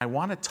I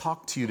want to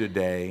talk to you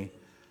today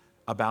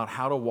about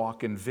how to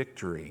walk in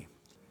victory.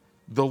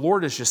 The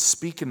Lord is just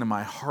speaking to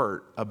my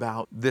heart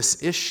about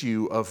this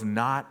issue of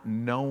not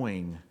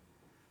knowing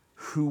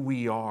who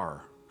we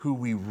are, who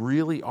we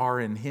really are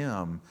in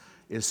Him,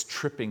 is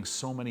tripping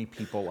so many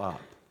people up.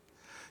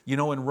 You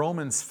know, in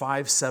Romans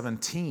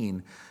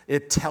 5:17,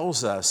 it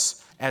tells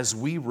us as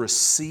we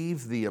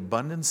receive the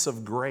abundance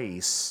of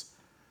grace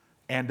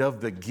and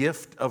of the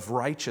gift of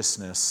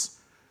righteousness,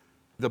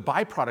 the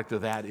byproduct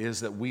of that is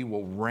that we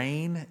will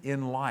reign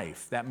in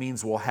life. That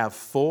means we'll have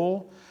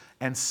full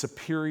and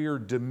superior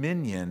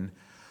dominion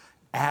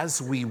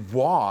as we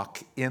walk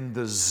in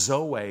the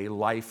Zoe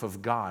life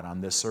of God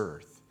on this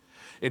earth.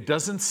 It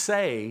doesn't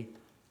say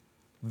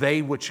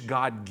they which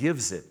God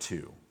gives it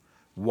to.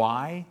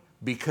 Why?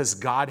 Because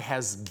God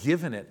has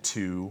given it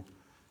to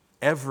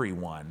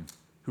everyone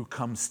who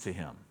comes to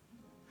Him.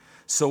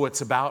 So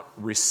it's about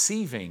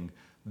receiving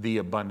the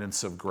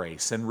abundance of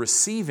grace. And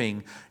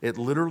receiving, it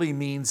literally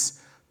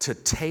means to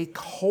take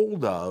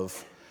hold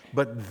of,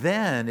 but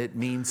then it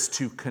means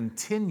to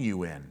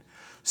continue in.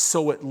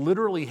 So it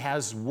literally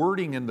has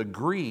wording in the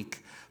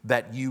Greek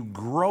that you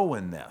grow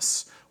in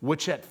this,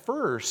 which at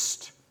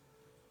first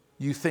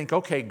you think,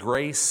 okay,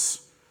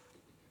 grace,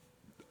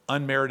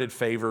 unmerited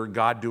favor,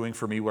 God doing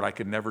for me what I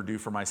could never do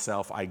for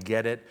myself. I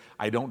get it.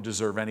 I don't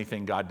deserve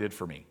anything God did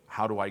for me.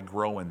 How do I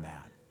grow in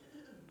that?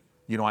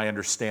 You know, I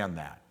understand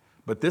that.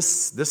 But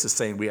this is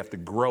saying we have to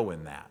grow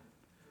in that.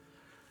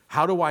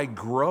 How do I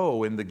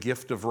grow in the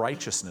gift of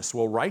righteousness?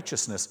 Well,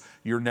 righteousness,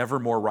 you're never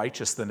more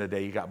righteous than the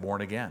day you got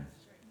born again.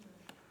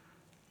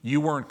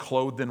 You weren't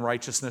clothed in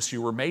righteousness,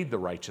 you were made the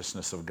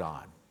righteousness of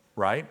God,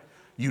 right?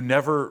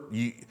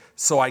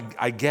 So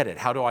I get it.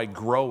 How do I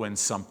grow in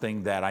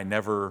something that I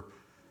never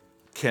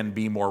can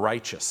be more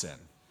righteous in?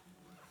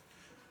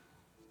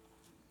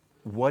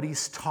 What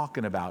he's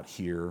talking about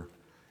here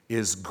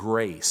is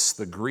grace.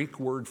 The Greek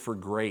word for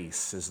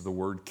grace is the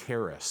word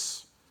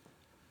charis.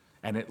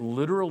 And it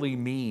literally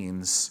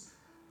means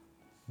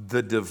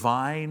the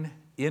divine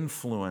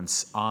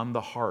influence on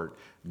the heart,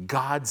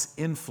 God's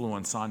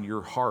influence on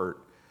your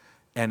heart,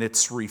 and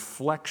its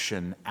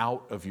reflection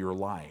out of your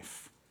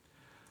life.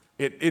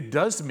 It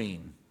does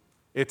mean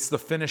it's the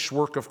finished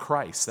work of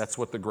Christ. That's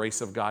what the grace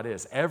of God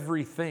is.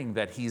 Everything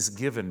that He's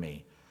given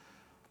me,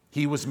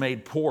 He was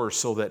made poor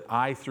so that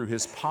I, through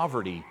His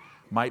poverty,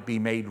 might be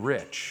made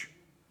rich.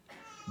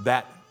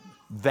 That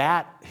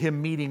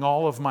Him meeting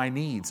all of my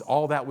needs,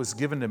 all that was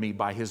given to me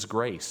by His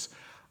grace.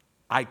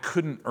 I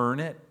couldn't earn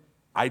it.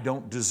 I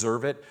don't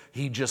deserve it.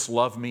 He just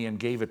loved me and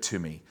gave it to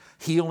me.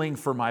 Healing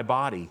for my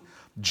body.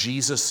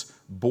 Jesus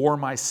bore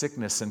my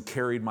sickness and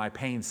carried my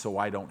pain so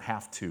I don't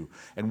have to.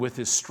 And with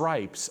His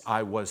stripes,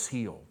 I was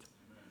healed.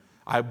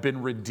 I've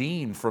been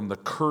redeemed from the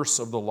curse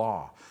of the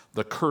law,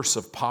 the curse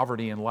of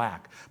poverty and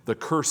lack, the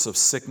curse of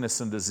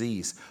sickness and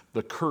disease,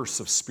 the curse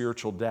of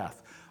spiritual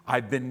death.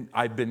 I've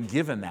been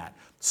given that.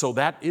 So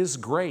that is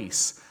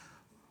grace,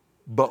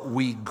 but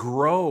we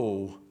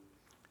grow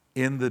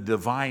in the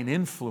divine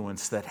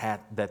influence that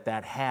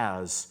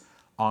has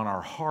on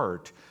our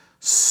heart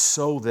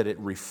so that it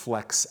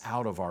reflects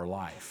out of our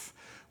life.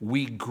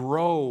 We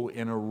grow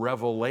in a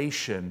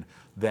revelation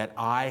that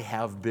I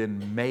have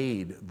been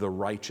made the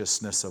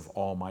righteousness of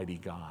Almighty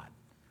God.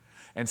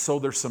 And so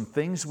there's some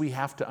things we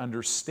have to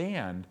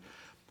understand.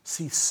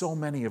 See, so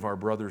many of our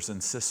brothers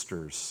and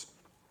sisters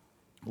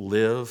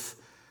live,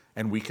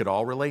 and we could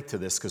all relate to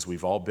this because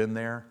we've all been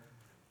there,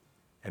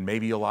 and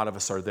maybe a lot of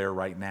us are there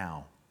right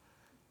now.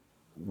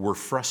 We're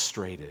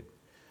frustrated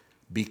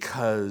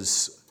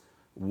because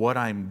what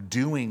I'm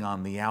doing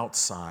on the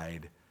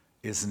outside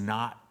is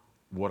not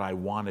what I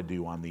want to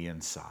do on the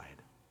inside.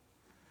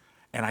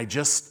 And I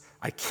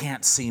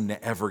can't seem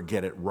to ever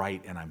get it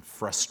right, and I'm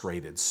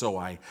frustrated. So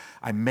I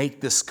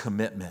make this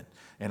commitment,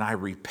 and I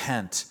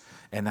repent,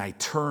 and I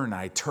turn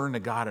to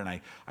God, and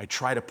I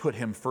try to put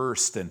Him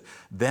first, and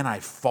then I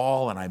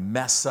fall and I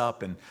mess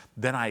up, and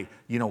then I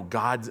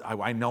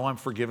know I'm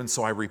forgiven,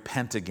 so I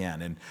repent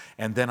again,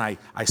 and then I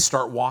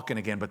start walking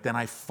again, but then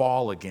I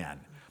fall again.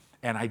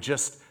 And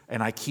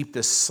I keep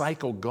this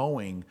cycle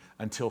going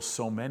until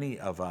so many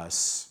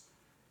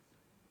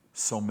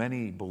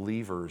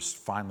believers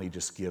finally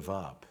just give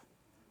up.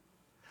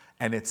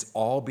 And it's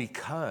all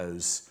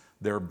because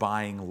they're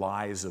buying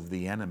lies of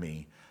the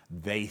enemy.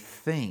 They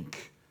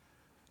think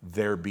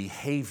their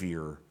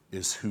behavior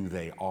is who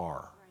they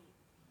are.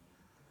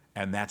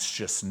 And that's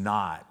just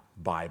not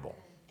Bible.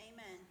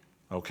 Amen.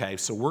 Okay,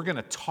 so we're going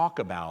to talk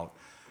about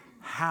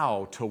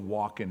how to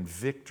walk in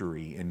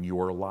victory in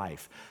your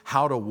life,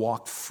 how to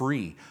walk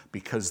free,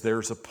 because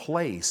there's a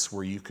place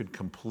where you could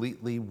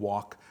completely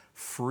walk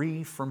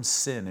free from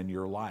sin in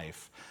your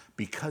life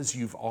because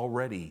you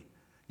already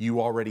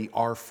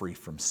are free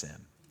from sin.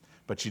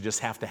 But you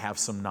just have to have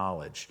some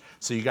knowledge.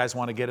 So you guys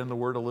want to get in the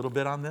Word a little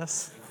bit on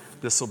this?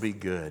 This will be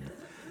good.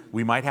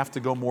 We might have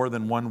to go more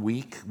than 1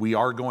 week. We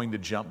are going to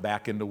jump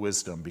back into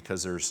wisdom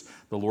because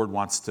the Lord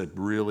wants to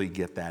really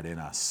get that in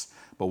us.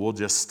 But we'll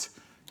just,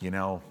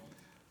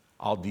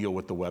 I'll deal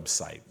with the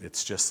website.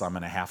 It's just I'm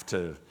going to have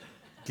to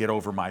get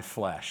over my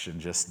flesh and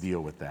just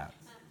deal with that.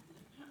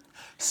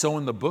 So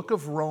in the book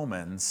of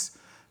Romans,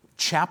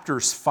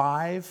 chapters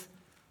 5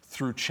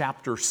 through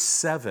chapter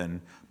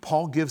 7,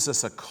 Paul gives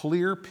us a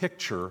clear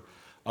picture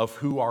of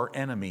who our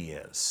enemy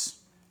is.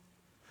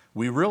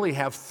 We really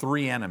have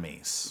three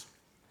enemies.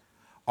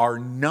 Our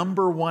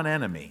number one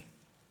enemy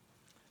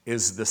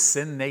is the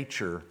sin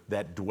nature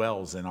that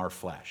dwells in our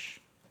flesh.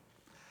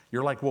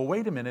 You're like, well,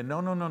 wait a minute. No.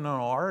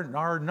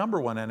 Our number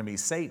one enemy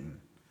is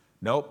Satan.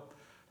 Nope.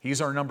 He's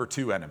our number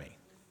two enemy.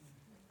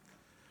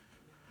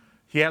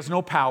 He has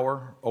no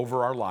power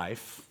over our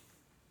life.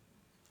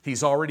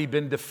 He's already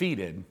been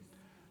defeated,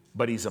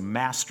 but he's a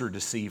master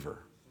deceiver.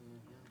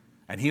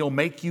 And he'll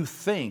make you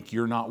think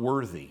you're not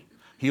worthy.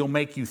 He'll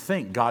make you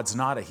think God's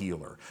not a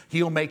healer.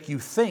 He'll make you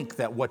think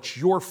that what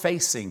you're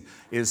facing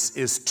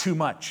is too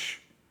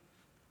much.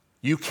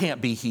 You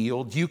can't be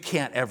healed. You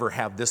can't ever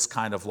have this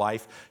kind of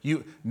life.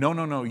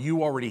 No.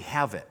 You already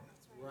have it.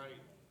 Right.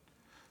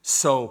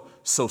 So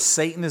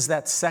Satan is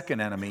that second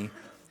enemy.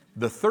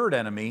 The third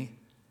enemy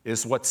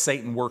is what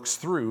Satan works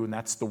through, and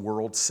that's the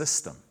world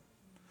system.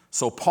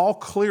 So Paul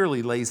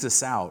clearly lays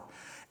this out.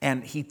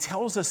 And he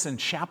tells us in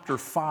chapter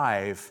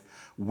 5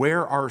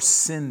 where our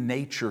sin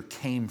nature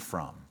came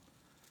from.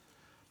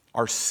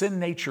 Our sin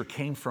nature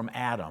came from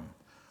Adam.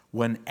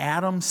 When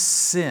Adam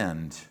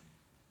sinned,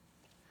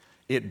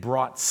 it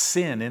brought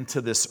sin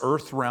into this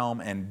earth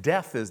realm, and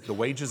death is, the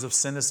wages of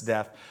sin is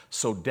death,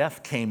 so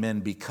death came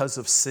in because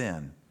of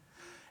sin.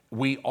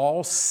 We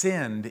all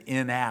sinned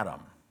in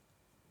Adam.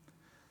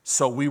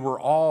 So we were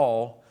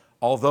all,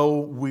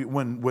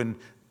 when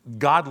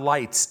God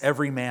lights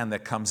every man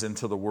that comes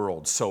into the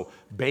world. So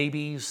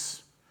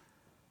babies,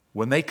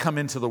 when they come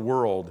into the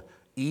world,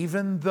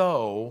 even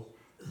though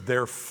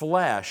their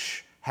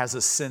flesh has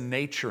a sin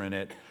nature in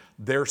it,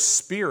 their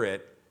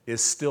spirit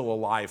is still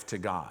alive to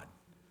God.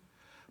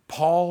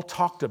 Paul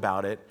talked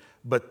about it,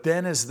 but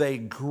then as they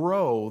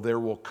grow, there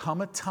will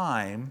come a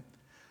time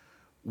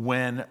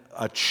when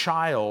a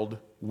child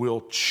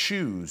will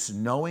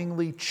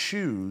knowingly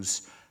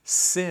choose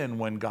sin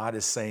when God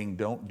is saying,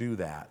 don't do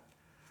that.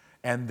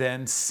 And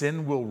then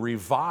sin will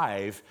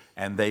revive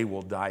and they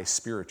will die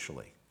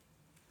spiritually.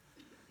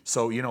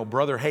 So,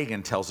 Brother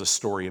Hagin tells a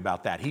story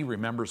about that. He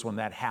remembers when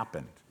that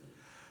happened.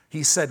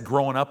 He said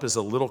growing up as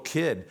a little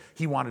kid,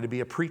 he wanted to be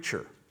a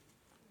preacher,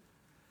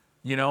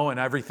 and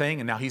everything.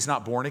 And now he's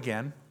not born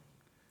again.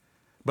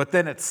 But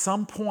then at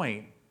some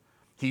point,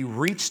 he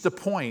reached a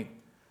point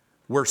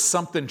where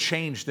something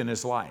changed in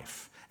his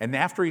life. And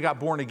after he got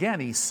born again,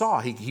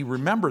 he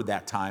remembered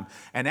that time.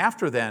 And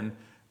after then,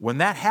 when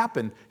that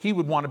happened, he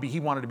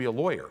wanted to be a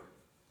lawyer,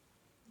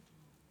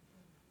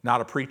 not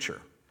a preacher.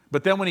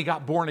 But then when he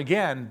got born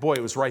again, boy,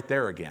 it was right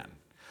there again.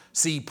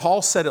 See,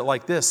 Paul said it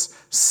like this: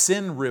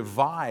 sin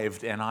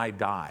revived and I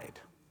died.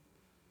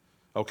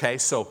 Okay,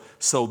 so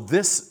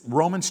this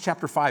Romans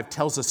chapter 5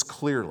 tells us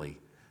clearly.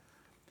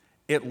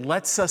 It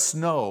lets us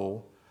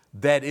know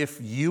that if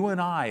you and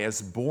I,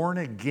 as born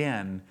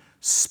again,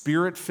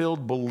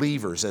 Spirit-filled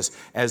believers,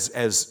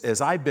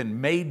 as I've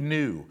been made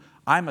new,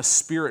 I'm a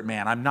spirit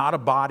man. I'm not a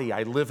body.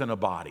 I live in a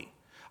body.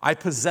 I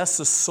possess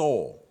a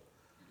soul.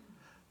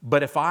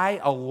 But if I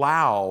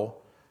allow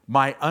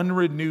my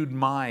unrenewed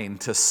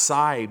mind to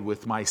side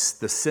with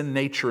the sin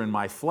nature in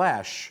my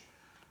flesh,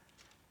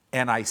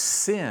 and I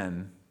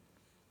sin,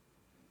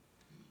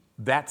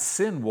 that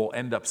sin will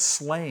end up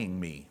slaying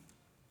me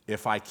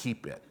if I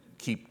keep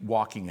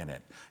walking in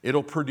it.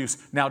 It'll produce.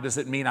 Now, does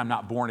it mean I'm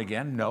not born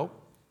again? No.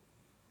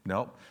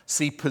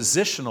 See,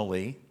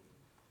 positionally,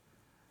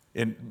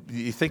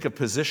 you think of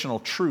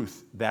positional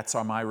truth, that's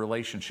my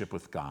relationship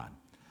with God.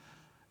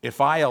 If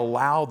I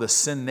allow the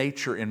sin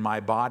nature in my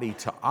body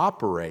to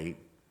operate,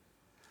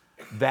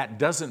 that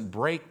doesn't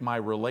break my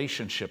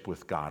relationship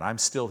with God. I'm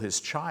still His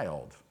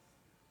child.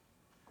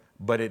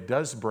 But it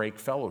does break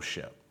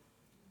fellowship,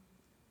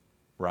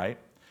 right?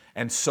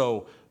 And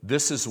so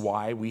this is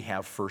why we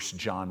have 1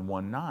 John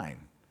 1:9,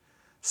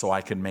 so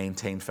I can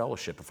maintain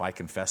fellowship. If I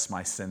confess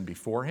my sin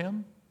before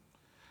Him,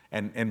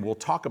 and we'll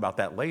talk about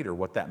that later,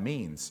 what that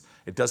means.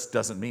 It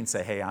doesn't mean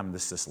say, hey, I'm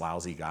this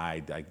lousy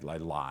guy, I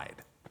lied.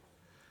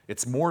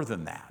 It's more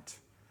than that,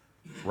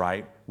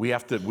 right? We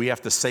have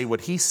to say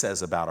what He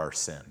says about our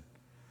sin.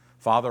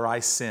 Father, I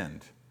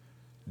sinned.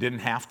 Didn't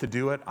have to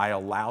do it. I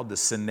allowed the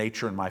sin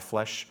nature in my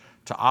flesh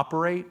to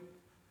operate,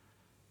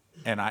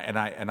 and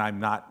I'm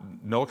not,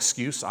 no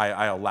excuse.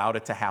 I allowed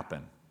it to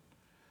happen.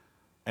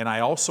 And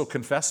I also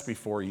confess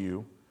before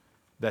you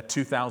that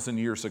 2,000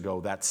 years ago,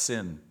 that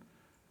sin,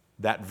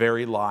 that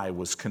very lie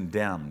was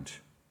condemned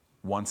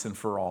once and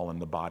for all in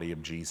the body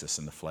of Jesus,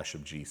 in the flesh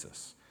of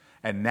Jesus.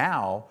 And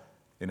now,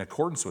 in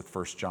accordance with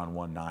 1 John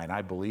 1:9,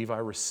 I believe I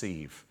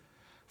receive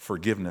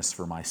forgiveness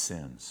for my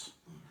sins,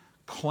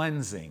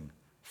 cleansing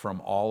from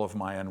all of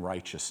my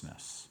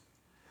unrighteousness.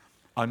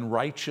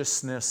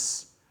 Unrighteous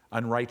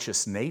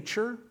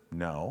nature?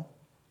 No.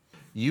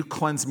 You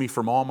cleanse me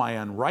from all my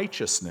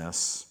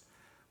unrighteousness.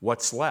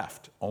 What's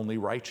left? Only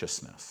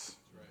righteousness.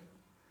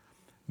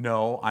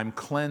 No, I'm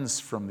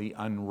cleansed from the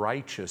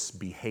unrighteous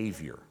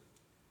behavior.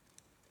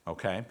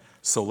 Okay?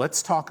 So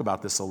let's talk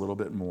about this a little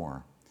bit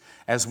more.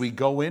 As we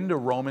go into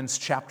Romans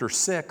chapter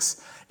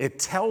 6, it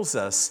tells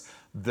us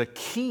the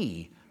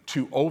key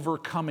to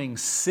overcoming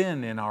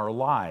sin in our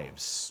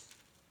lives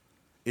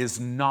is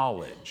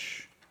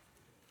knowledge.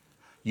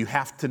 You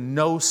have to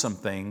know some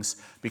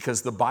things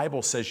because the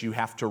Bible says you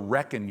have to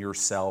reckon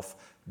yourself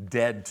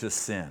dead to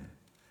sin.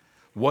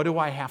 What do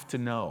I have to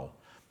know?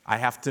 I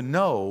have to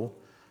know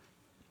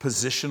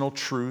positional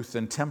truth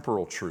and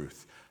temporal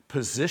truth.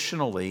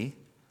 Positionally,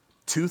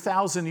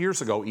 2,000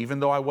 years ago, even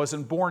though I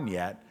wasn't born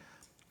yet,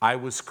 I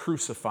was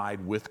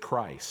crucified with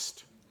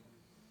Christ.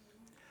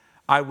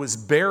 I was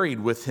buried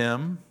with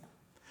him.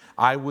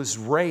 I was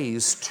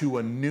raised to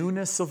a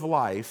newness of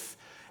life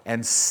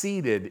and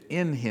seated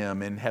in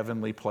him in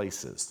heavenly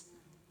places.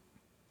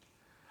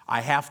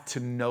 I have to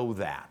know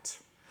that.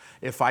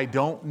 If I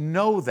don't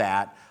know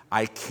that,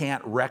 I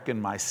can't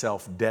reckon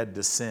myself dead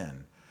to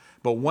sin.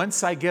 But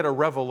once I get a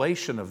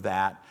revelation of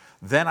that,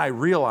 then I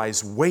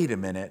realize, wait a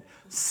minute,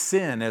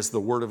 sin, as the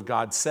Word of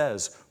God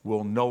says,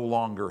 will no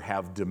longer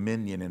have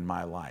dominion in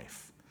my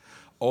life.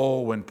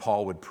 Oh, when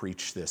Paul would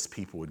preach this,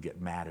 people would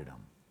get mad at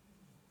him.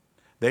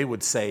 They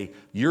would say,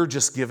 you're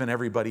just giving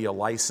everybody a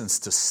license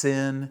to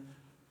sin.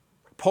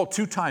 Paul,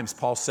 2 times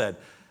Paul said,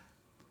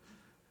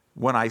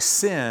 when I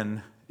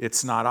sin,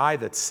 it's not I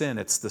that sin,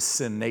 it's the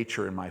sin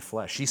nature in my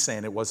flesh. He's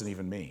saying it wasn't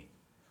even me.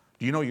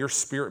 Do you know your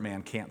spirit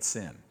man can't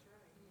sin?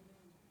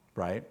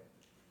 Right?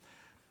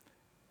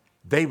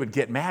 They would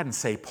get mad and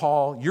say,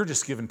 Paul, you're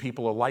just giving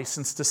people a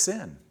license to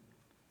sin.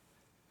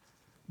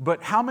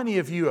 But how many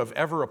of you have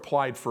ever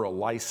applied for a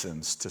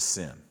license to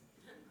sin?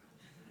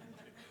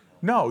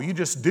 No, you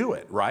just do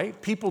it,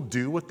 right? People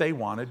do what they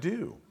want to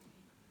do.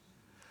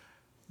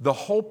 The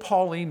whole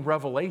Pauline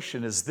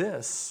revelation is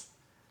this: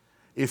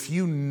 if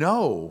you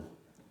know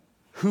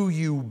who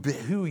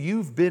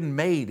you've been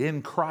made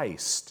in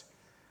Christ,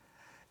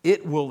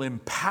 it will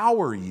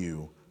empower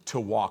you to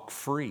walk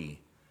free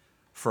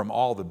from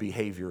all the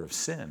behavior of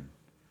sin.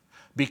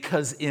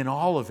 Because in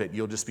all of it,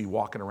 you'll just be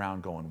walking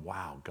around going,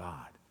 wow,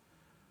 God,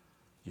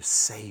 you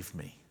saved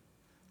me.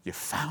 You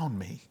found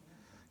me.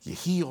 You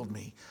healed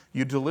me.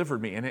 You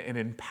delivered me. And it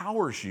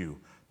empowers you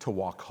to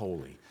walk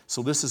holy.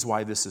 So this is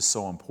why this is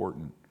so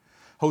important.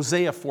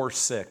 Hosea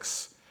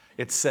 4:6,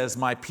 it says,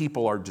 my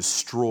people are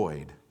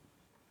destroyed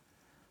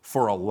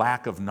for a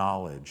lack of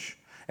knowledge.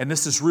 And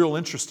this is real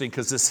interesting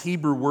because this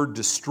Hebrew word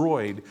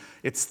destroyed,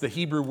 it's the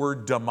Hebrew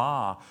word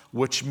damah,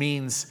 which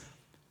means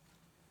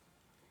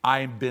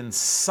I've been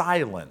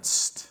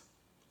silenced.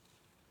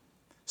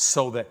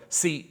 So that,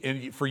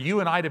 see, for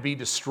you and I to be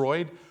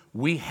destroyed,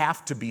 we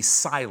have to be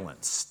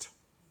silenced.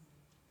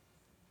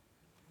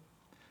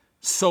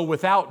 So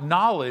without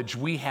knowledge,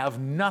 we have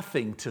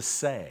nothing to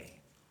say.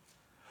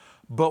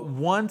 But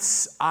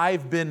once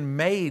I've been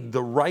made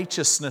the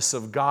righteousness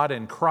of God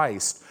in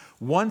Christ,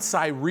 once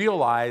I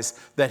realize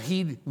that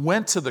he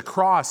went to the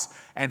cross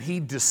and he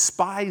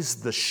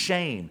despised the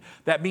shame,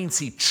 that means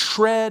he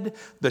tread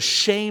the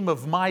shame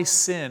of my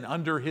sin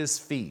under his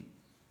feet.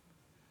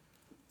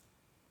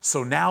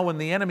 So now when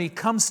the enemy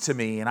comes to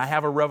me and I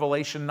have a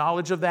revelation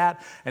knowledge of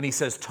that, and he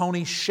says,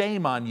 Tony,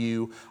 shame on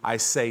you, I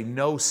say,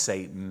 no,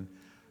 Satan,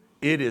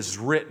 it is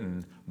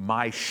written,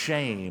 my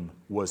shame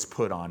was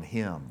put on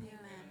him.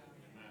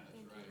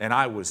 And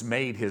I was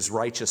made his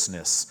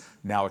righteousness.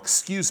 Now,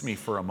 excuse me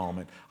for a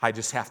moment. I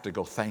just have to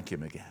go thank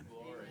him again.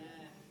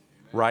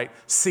 Right?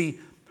 See,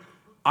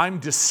 I'm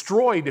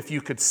destroyed if you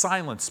could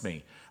silence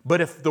me.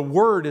 But if the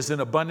word is in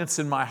abundance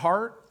in my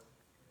heart,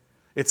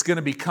 it's going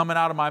to be coming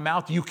out of my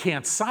mouth. You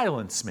can't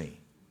silence me.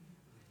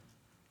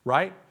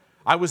 Right?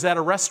 I was at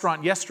a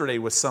restaurant yesterday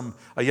with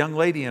a young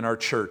lady in our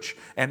church.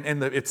 And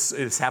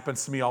it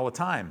happens to me all the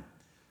time.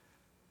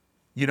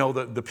 You know,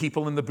 the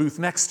people in the booth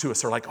next to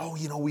us are like, oh,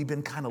 you know, we've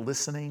been kind of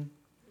listening.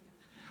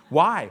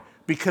 Why?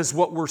 Because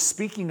what we're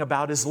speaking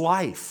about is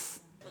life.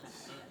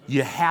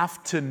 You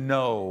have to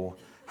know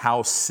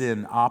how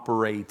sin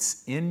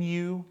operates in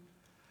you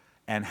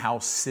and how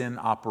sin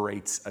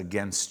operates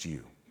against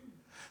you.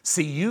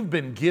 See, you've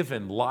been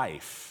given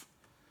life,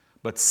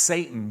 but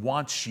Satan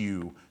wants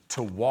you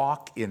to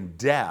walk in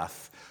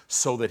death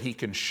so that he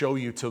can show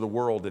you to the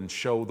world and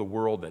show the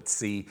world that,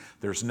 see,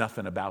 there's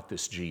nothing about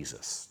this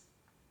Jesus.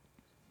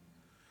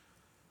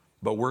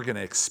 But we're going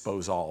to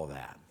expose all of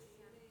that,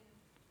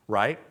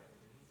 right?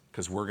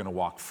 Because we're going to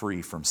walk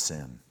free from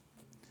sin.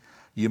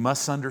 You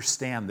must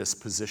understand this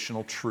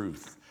positional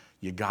truth.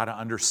 You got to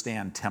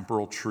understand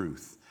temporal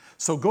truth.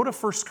 So go to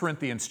 1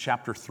 Corinthians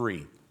chapter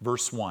 3,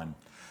 verse 1.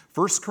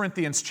 1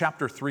 Corinthians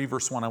chapter 3,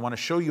 verse 1. I want to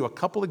show you a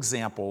couple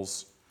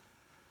examples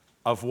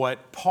of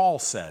what Paul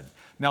said.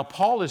 Now,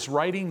 Paul is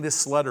writing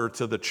this letter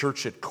to the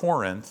church at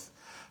Corinth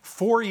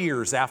 4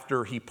 years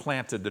after he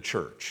planted the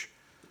church.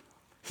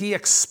 He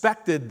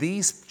expected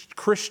these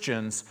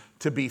Christians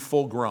to be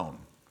full grown.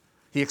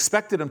 He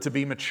expected them to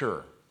be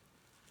mature.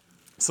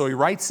 So he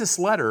writes this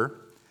letter,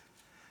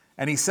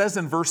 and he says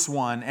in verse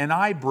 1, and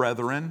I,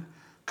 brethren,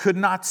 could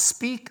not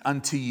speak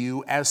unto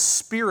you as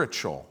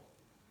spiritual,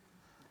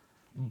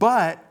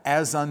 but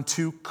as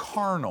unto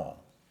carnal,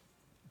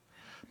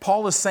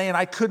 Paul is saying,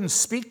 I couldn't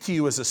speak to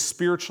you as a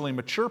spiritually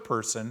mature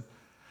person.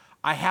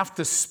 I have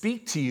to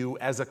speak to you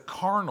as a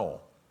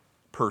carnal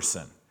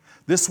person.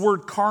 This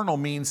word carnal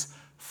means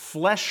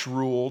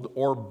flesh-ruled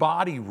or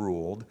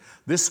body-ruled.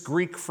 This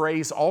Greek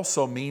phrase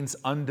also means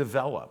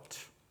undeveloped.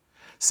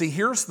 See,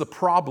 here's the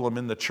problem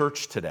in the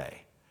church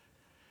today.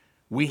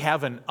 We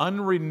have an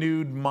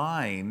unrenewed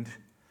mind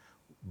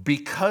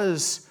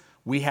because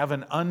we have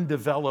an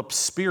undeveloped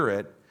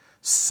spirit,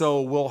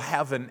 so we'll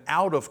have an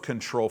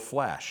out-of-control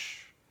flesh.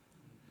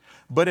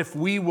 But if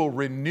we will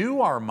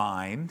renew our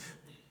mind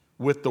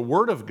with the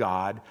Word of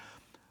God,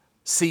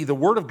 see, the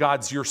Word of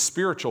God's your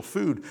spiritual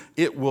food.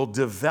 It will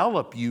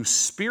develop you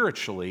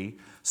spiritually,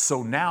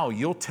 so now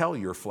you'll tell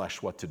your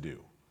flesh what to do.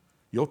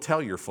 You'll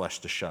tell your flesh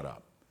to shut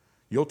up.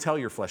 You'll tell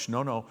your flesh,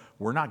 no,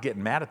 we're not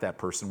getting mad at that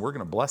person. We're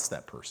going to bless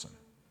that person,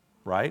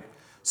 right?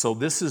 So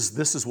this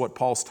is what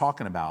Paul's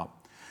talking about.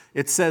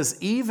 It says,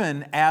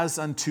 even as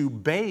unto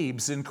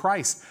babes in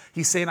Christ.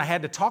 He's saying, I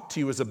had to talk to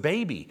you as a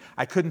baby.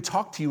 I couldn't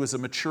talk to you as a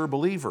mature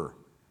believer.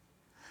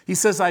 He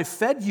says, I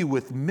fed you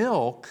with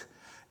milk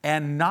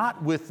and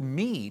not with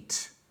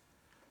meat.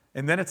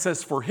 And then it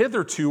says, for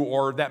hitherto,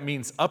 or that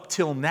means up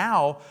till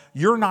now,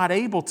 you're not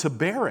able to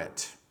bear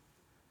it.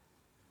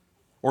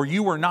 Or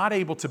you were not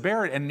able to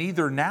bear it, and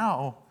neither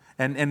now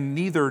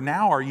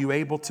are you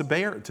able to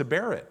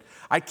bear it.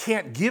 I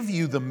can't give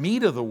you the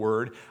meat of the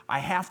word. I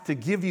have to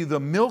give you the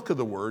milk of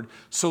the word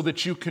so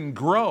that you can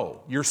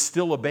grow. You're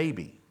still a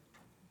baby.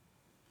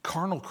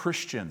 Carnal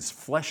Christians,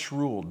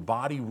 flesh-ruled,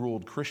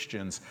 body-ruled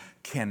Christians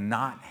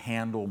cannot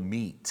handle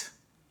meat.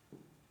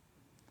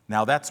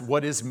 Now,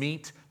 what is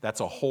meat? That's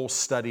a whole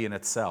study in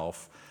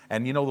itself.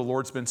 And the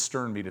Lord's been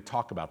stirring me to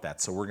talk about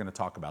that, so we're going to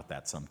talk about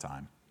that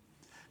sometime.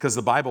 Because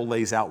the Bible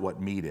lays out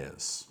what meat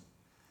is.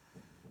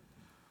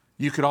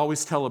 You could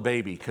always tell a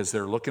baby because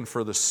they're looking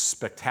for the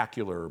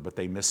spectacular, but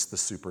they miss the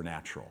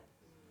supernatural.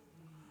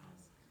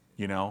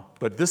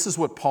 But this is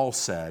what Paul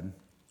said.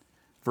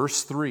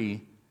 Verse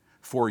 3,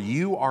 for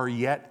you are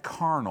yet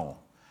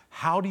carnal.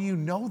 How do you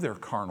know they're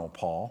carnal,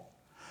 Paul?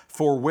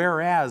 For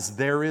whereas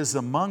there is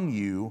among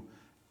you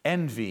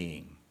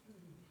envying.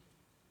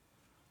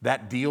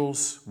 That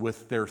deals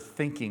with their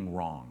thinking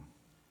wrong.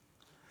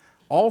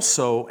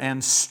 Also,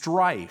 and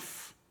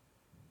strife.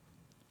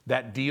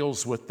 That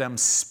deals with them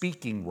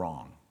speaking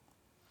wrong.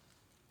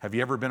 Have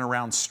you ever been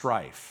around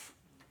strife?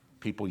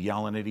 People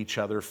yelling at each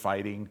other,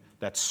 fighting.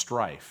 That's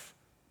strife.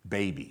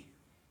 Baby.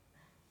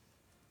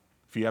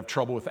 If you have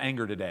trouble with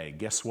anger today,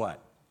 guess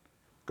what?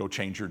 Go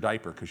change your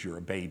diaper because you're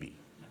a baby.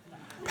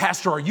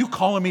 Pastor, are you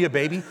calling me a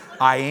baby?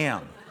 I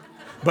am.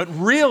 But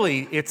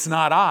really, it's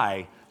not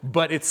I,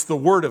 but it's the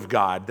Word of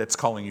God that's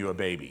calling you a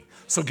baby.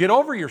 So get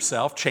over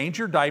yourself, change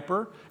your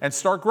diaper, and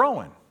start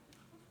growing.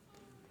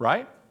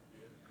 Right?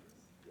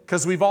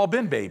 Because we've all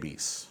been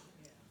babies.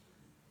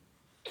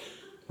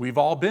 We've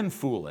all been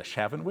foolish,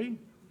 haven't we?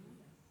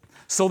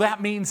 So that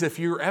means if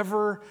you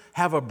ever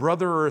have a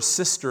brother or a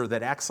sister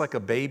that acts like a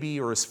baby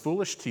or is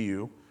foolish to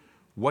you,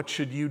 what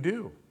should you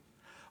do?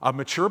 A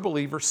mature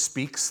believer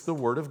speaks the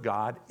Word of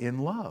God in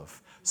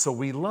love. So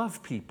we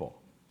love people.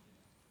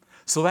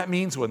 So that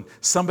means when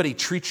somebody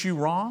treats you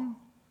wrong,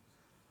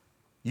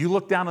 you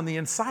look down on the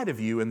inside of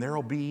you and there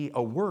will be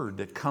a word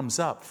that comes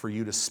up for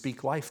you to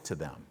speak life to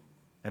them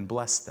and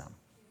bless them.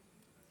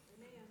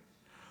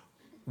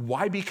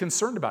 Why be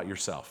concerned about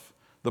yourself?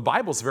 The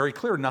Bible's very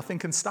clear. Nothing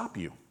can stop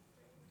you.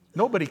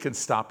 Nobody can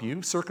stop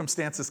you.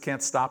 Circumstances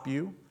can't stop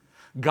you.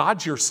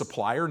 God's your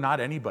supplier, not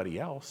anybody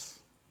else.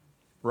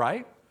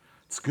 Right?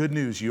 It's good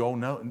news. You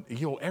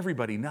owe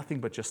everybody nothing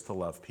but just to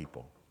love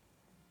people.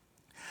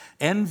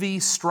 Envy,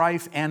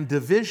 strife, and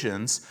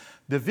divisions.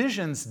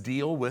 Divisions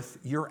deal with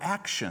your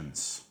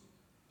actions.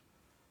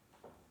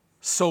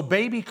 So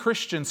baby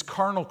Christians,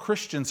 carnal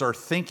Christians are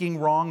thinking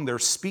wrong, they're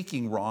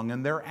speaking wrong,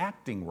 and they're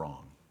acting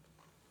wrong.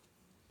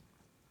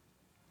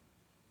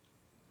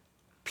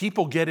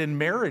 People get in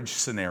marriage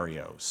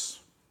scenarios.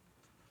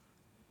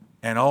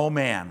 And oh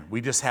man,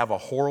 we just have a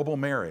horrible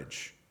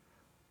marriage.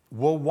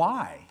 Well,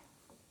 why?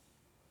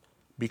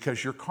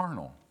 Because you're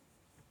carnal.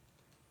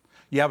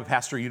 Yeah, but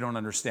Pastor, you don't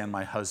understand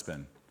my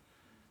husband.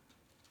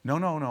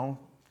 No.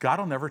 God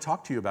will never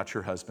talk to you about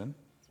your husband.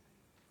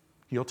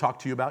 He'll talk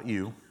to you about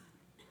you.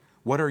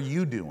 What are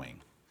you doing?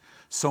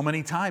 So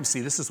many times,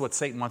 see, this is what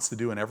Satan wants to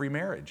do in every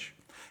marriage.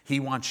 He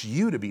wants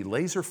you to be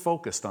laser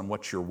focused on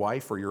what your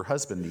wife or your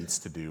husband needs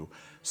to do,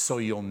 so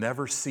you'll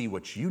never see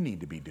what you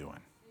need to be doing.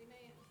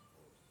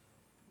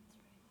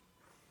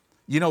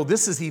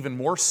 This is even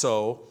more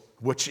so,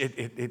 which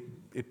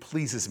it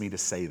pleases me to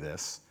say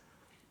this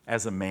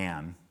as a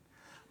man,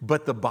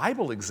 but the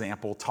Bible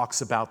example talks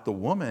about the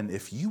woman,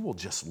 if you will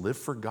just live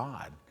for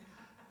God,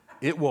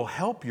 it will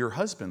help your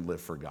husband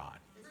live for God.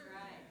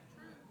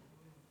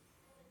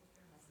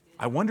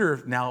 I wonder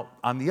if now,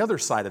 on the other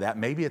side of that,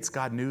 maybe it's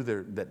God knew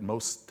that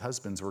most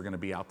husbands were going to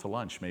be out to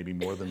lunch, maybe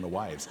more than the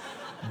wives.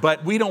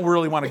 But we don't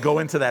really want to go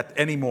into that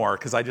anymore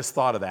because I just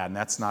thought of that, and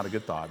that's not a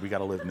good thought. We got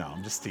to live. No,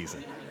 I'm just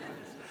teasing.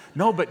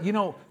 No, but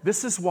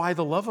this is why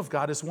the love of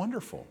God is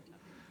wonderful.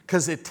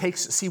 Because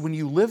when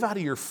you live out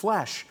of your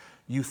flesh,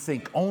 you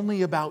think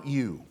only about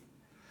you.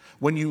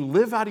 When you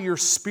live out of your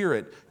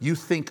spirit, you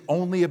think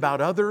only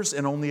about others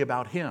and only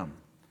about Him.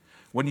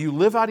 When you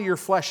live out of your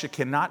flesh, it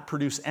cannot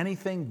produce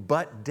anything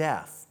but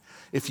death.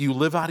 If you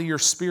live out of your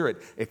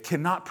spirit, it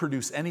cannot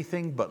produce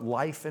anything but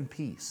life and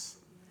peace.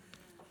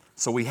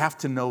 So we have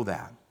to know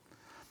that.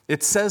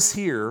 It says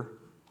here,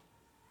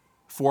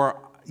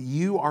 for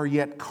you are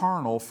yet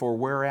carnal, for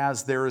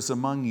whereas there is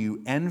among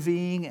you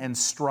envying and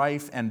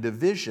strife and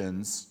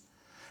divisions.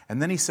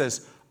 And then he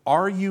says,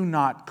 are you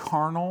not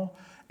carnal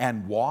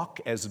and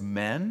walk as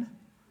men?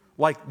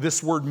 Like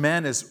this word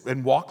men is,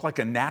 and walk like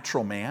a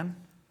natural man,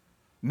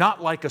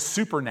 not like a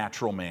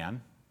supernatural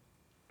man.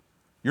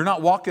 You're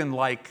not walking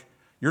like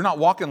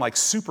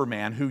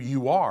Superman, who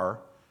you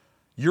are.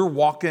 You're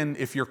walking,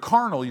 if you're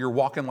carnal, you're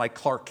walking like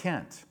Clark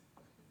Kent.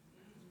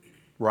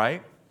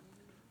 Right?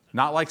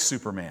 Not like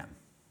Superman.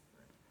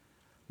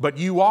 But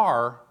you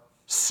are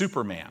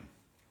Superman.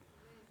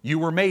 You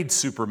were made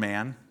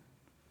Superman,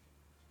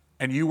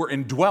 and you were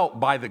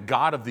indwelt by the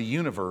God of the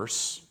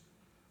universe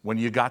when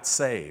you got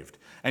saved.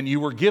 And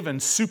you were given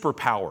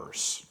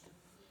superpowers.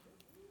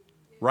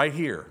 Right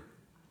here.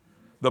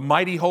 The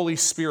mighty Holy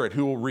Spirit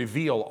who will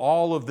reveal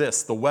all of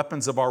this, the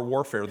weapons of our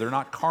warfare. They're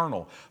not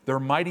carnal. They're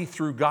mighty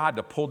through God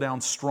to pull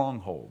down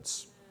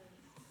strongholds.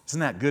 Isn't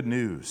that good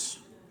news?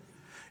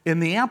 In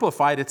the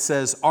Amplified, it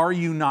says, are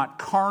you not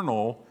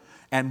carnal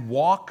and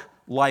walk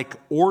like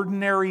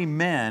ordinary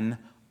men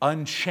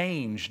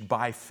unchanged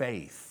by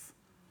faith?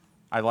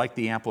 I like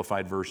the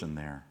Amplified version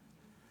there.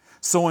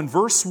 So in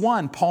verse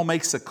 1, Paul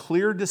makes a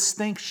clear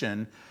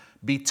distinction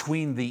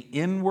between the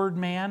inward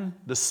man,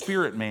 the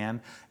spirit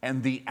man,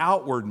 and the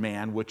outward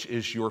man, which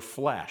is your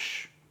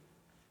flesh.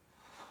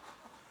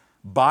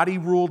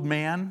 Body-ruled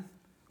man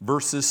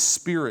versus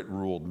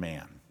spirit-ruled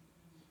man,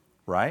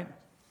 right?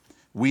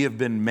 We have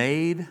been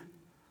made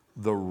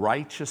the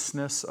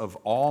righteousness of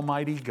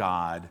Almighty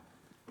God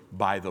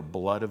by the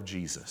blood of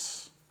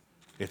Jesus.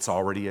 It's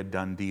already a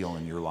done deal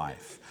in your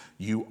life.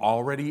 You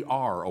already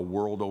are a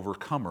world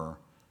overcomer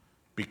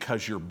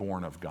because you're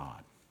born of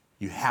God.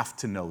 You have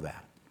to know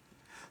that.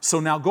 So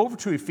now go over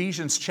to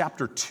Ephesians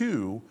chapter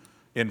 2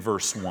 in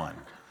verse 1.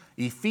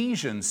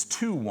 Ephesians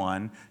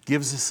 2:1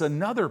 gives us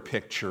another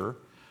picture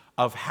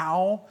of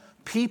how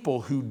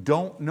people who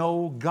don't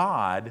know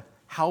God,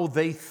 how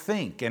they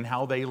think and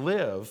how they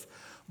live.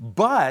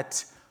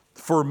 But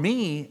for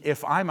me,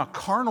 if I'm a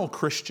carnal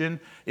Christian,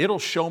 it'll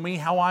show me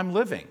how I'm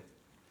living.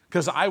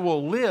 Because I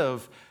will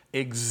live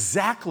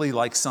exactly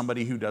like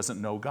somebody who doesn't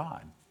know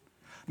God.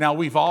 Now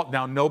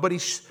nobody,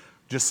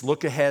 just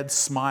look ahead,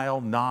 smile,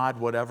 nod,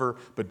 whatever,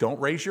 but don't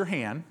raise your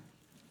hand,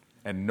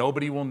 and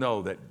nobody will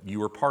know that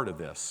you are part of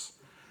this.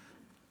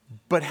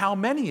 But how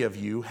many of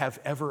you have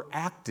ever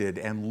acted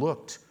and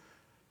looked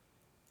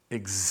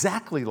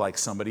exactly like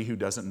somebody who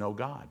doesn't know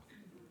God?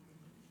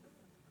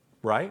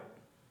 Right?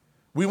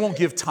 We won't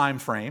give time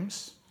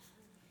frames.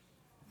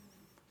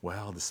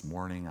 Well, this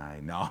morning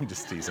I'm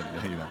just teasing.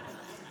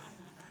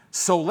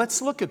 So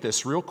let's look at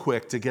this real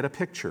quick to get a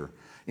picture.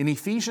 In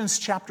Ephesians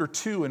chapter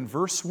 2 and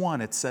verse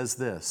 1, it says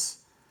this,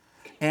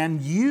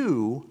 and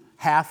you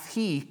hath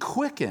he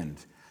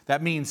quickened.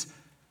 That means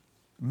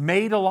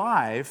made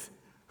alive,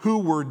 who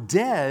were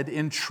dead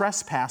in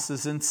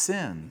trespasses and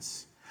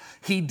sins.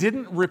 He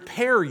didn't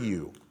repair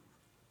you.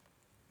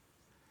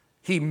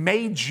 He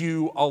made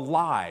you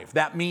alive.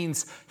 That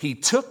means he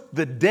took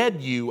the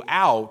dead you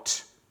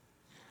out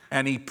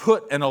and he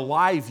put an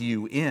alive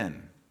you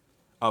in,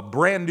 a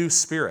brand new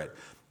spirit.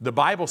 The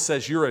Bible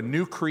says you're a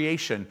new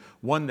creation,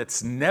 one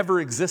that's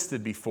never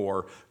existed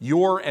before.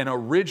 You're an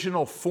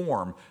original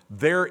form.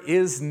 There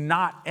is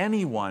not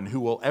anyone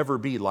who will ever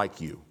be like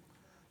you.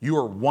 You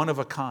are one of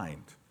a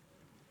kind.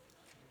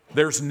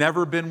 There's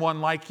never been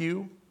one like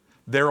you.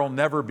 There'll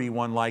never be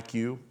one like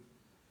you.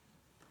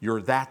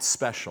 You're that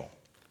special.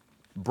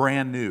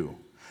 Brand new.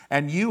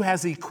 And you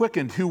has he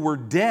quickened who were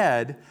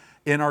dead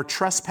in our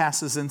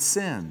trespasses and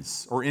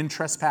sins, or in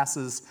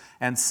trespasses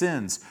and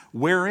sins,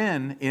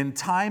 wherein in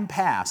time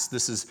past,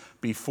 this is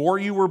before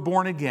you were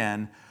born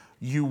again,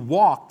 you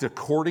walked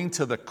according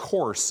to the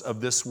course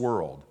of this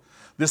world.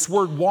 This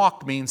word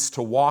walk means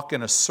to walk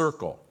in a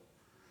circle.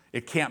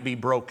 It can't be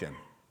broken.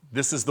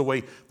 This is the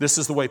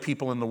way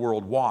people in the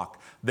world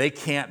walk. They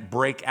can't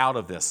break out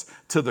of this.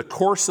 To the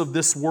course of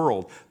this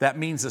world, that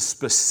means a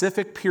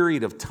specific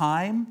period of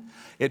time.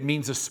 It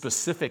means a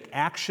specific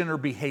action or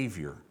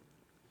behavior.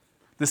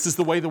 This is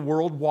the way the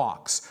world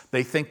walks.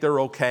 They think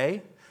they're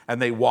okay,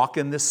 and they walk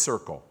in this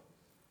circle.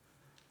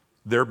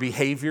 Their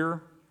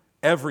behavior,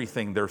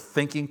 everything, their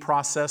thinking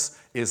process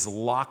is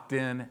locked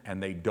in,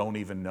 and they don't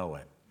even know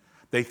it.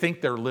 They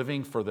think they're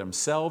living for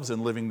themselves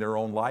and living their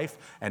own life,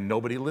 and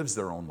nobody lives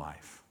their own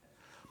life.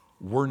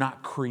 We're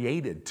not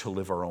created to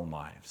live our own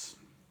lives.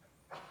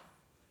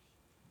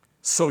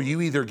 So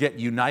you either get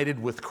united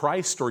with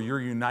Christ or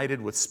you're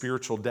united with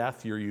spiritual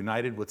death, you're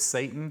united with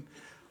Satan.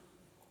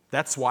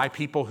 That's why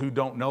people who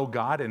don't know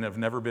God and have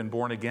never been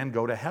born again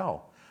go to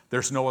hell.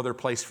 There's no other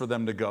place for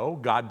them to go.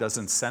 God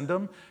doesn't send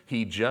them.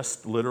 He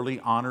just literally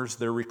honors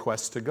their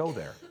request to go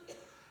there.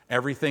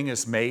 Everything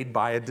is made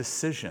by a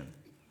decision.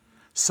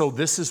 So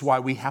this is why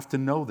we have to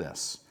know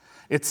this.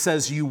 It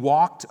says, you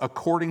walked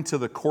according to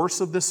the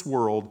course of this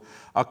world,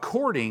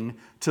 according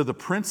to the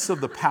prince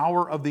of the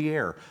power of the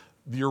air.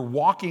 You're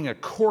walking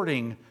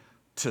according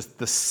to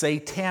the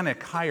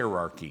satanic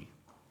hierarchy.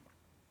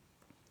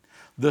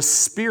 The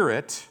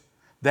spirit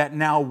that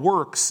now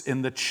works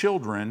in the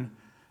children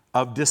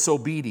of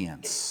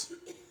disobedience.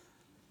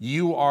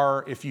 You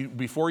are,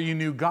 before you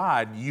knew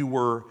God, you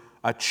were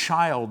a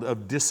child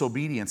of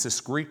disobedience.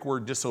 This Greek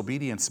word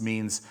disobedience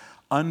means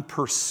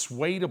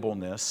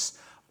unpersuadableness,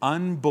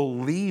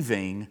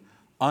 unbelieving,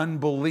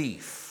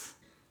 unbelief.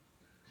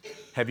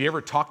 Have you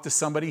ever talked to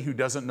somebody who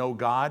doesn't know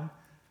God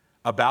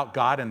about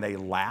God and they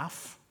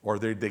laugh? Or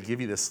they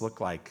give you this look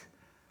like,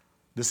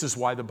 this is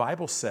why the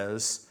Bible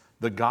says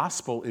the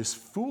gospel is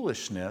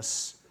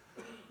foolishness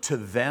to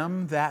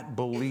them that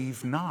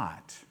believe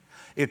not.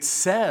 It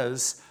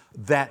says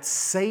that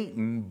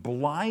Satan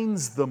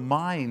blinds the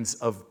minds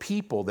of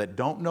people that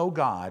don't know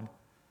God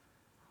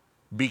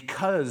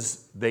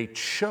because they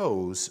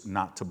chose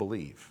not to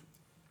believe.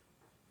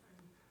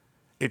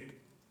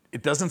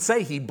 It doesn't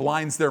say he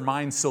blinds their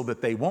minds so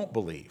that they won't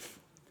believe.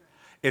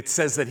 It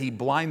says that he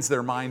blinds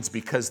their minds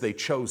because they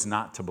chose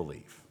not to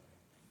believe.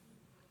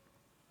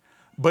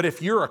 But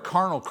if you're a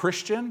carnal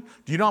Christian,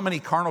 do you know how many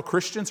carnal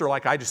Christians are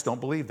like, I just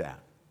don't believe that.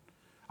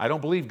 I don't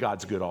believe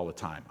God's good all the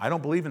time. I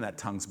don't believe in that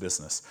tongues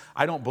business.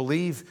 I don't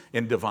believe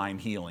in divine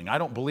healing. I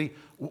don't believe.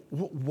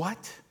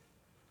 What?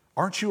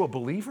 Aren't you a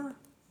believer?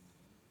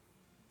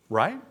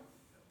 Right?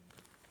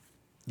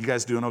 You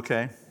guys doing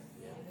okay?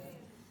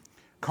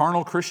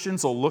 Carnal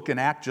Christians will look and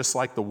act just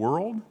like the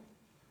world.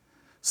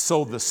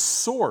 So the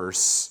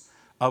source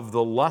of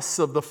the lusts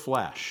of the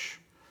flesh,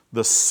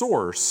 the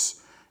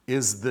source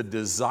is the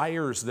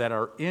desires that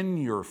are in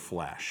your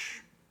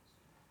flesh.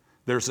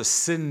 There's a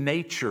sin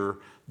nature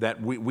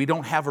that we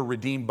don't have a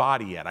redeemed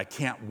body yet. I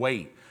can't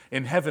wait.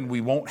 In heaven,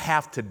 we won't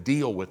have to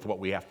deal with what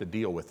we have to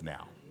deal with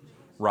now,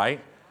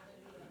 right?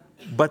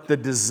 But the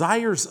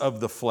desires of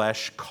the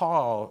flesh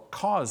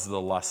cause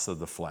the lusts of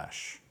the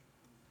flesh.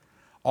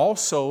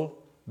 Also,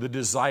 the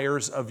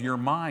desires of your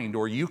mind,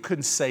 or you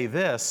could say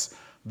this,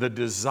 the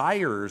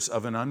desires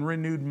of an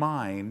unrenewed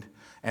mind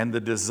and the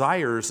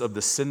desires of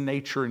the sin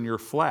nature in your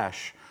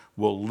flesh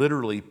will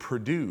literally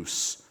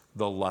produce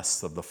the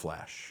lusts of the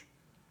flesh.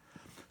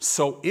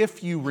 So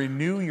if you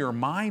renew your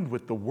mind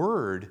with the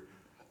Word,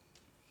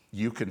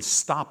 you can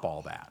stop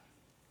all that.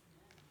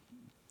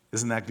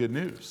 Isn't that good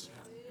news?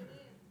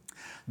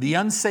 The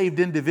unsaved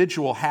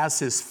individual has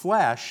his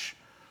flesh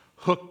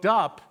hooked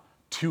up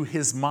to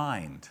his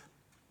mind.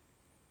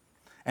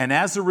 And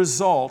as a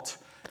result,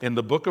 in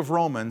the book of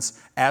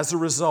Romans, as a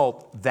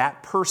result,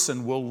 that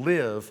person will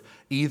live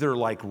either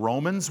like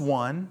Romans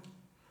 1,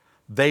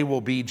 they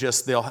will be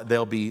just,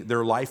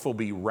 their life will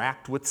be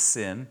racked with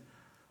sin.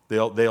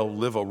 They'll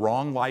live a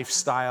wrong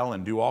lifestyle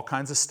and do all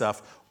kinds of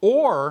stuff.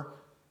 Or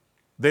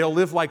they'll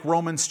live like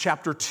Romans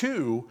chapter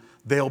 2,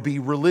 they'll be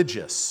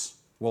religious.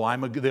 Well,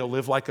 they'll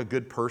live like a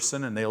good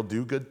person and they'll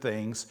do good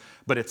things,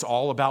 but it's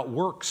all about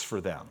works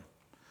for them.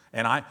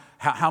 And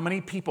how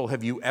many people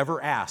have you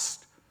ever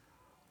asked,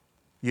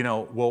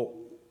 well,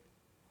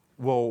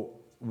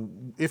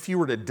 if you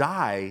were to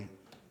die,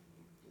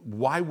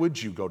 why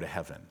would you go to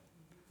heaven?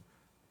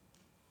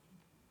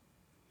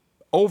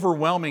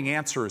 Overwhelming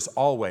answer is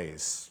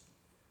always,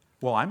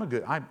 well,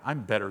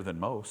 I'm better than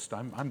most.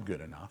 I'm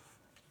good enough.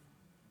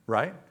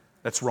 Right?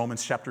 That's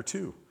Romans chapter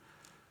 2.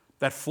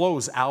 That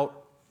flows out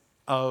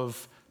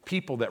of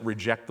people that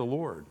reject the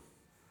Lord.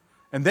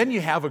 And then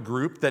you have a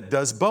group that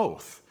does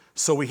both.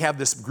 So we have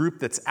this group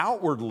that's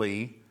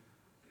outwardly,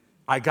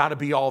 I got to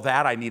be all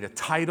that, I need a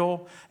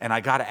title, and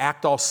I got to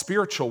act all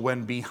spiritual,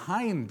 when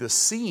behind the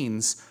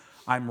scenes,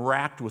 I'm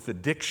racked with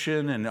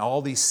addiction and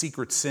all these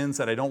secret sins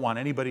that I don't want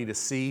anybody to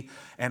see,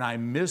 and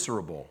I'm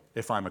miserable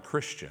if I'm a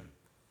Christian.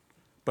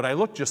 But I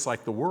look just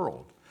like the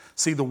world.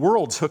 See, the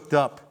world's hooked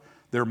up,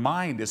 their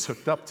mind is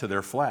hooked up to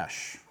their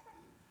flesh.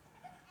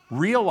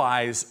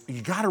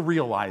 You got to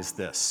realize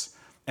this,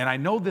 and I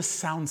know this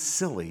sounds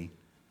silly,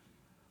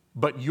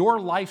 but your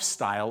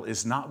lifestyle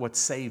is not what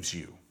saves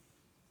you.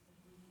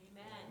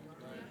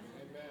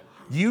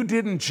 You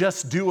didn't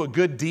just do a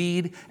good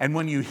deed, and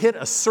when you hit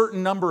a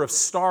certain number of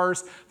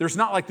stars, there's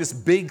not like this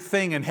big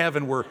thing in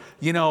heaven where,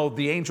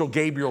 the angel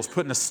Gabriel's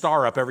putting a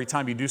star up every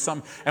time you do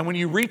something, and when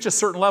you reach a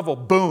certain level,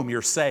 boom,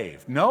 you're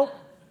saved. Nope.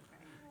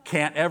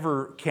 Can't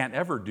ever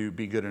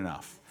be good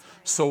enough.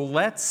 So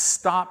let's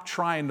stop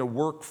trying to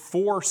work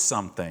for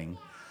something.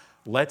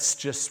 Let's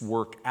just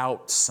work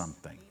out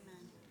something.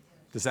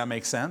 Does that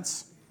make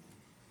sense?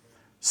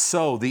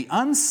 So the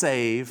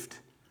unsaved,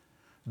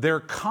 their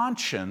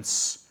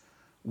conscience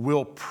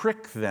will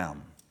prick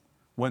them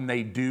when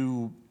they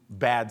do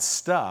bad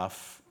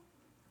stuff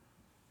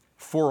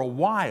for a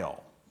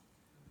while.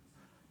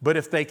 But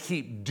if they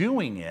keep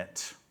doing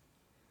it,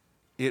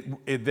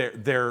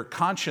 their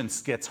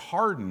conscience gets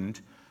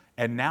hardened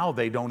and now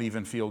they don't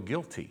even feel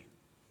guilty.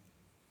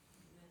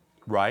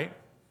 Right?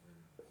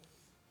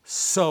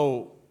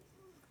 So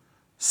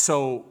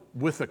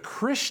with a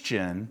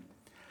Christian,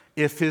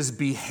 if his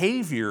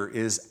behavior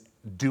is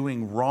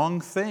doing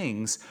wrong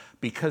things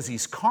because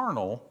he's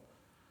carnal,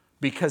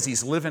 because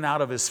he's living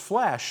out of his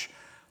flesh,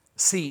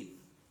 see,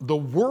 the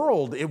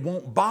world, it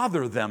won't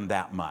bother them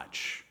that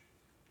much.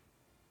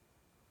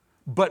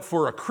 But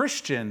for a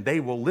Christian, they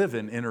will live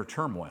in inner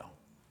turmoil.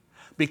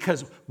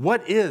 Because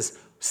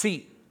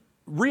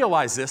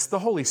realize this, the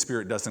Holy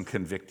Spirit doesn't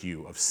convict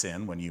you of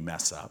sin when you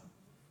mess up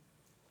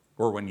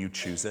or when you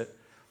choose it.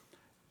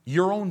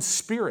 Your own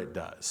spirit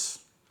does.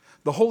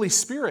 The Holy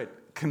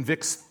Spirit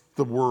convicts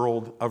the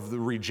world of the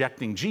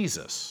rejecting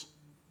Jesus.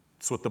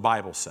 That's what the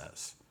Bible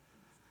says.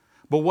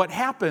 But what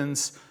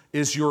happens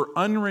is your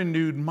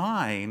unrenewed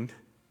mind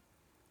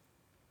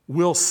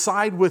will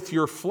side with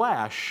your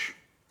flesh,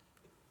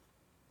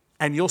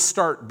 and you'll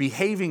start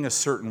behaving a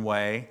certain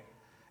way,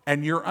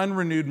 and your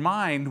unrenewed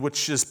mind,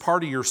 which is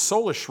part of your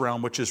soulish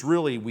realm, which is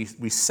really, we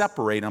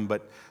separate them,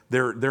 but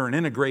they're an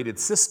integrated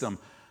system,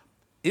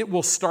 it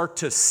will start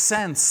to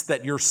sense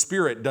that your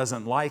spirit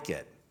doesn't like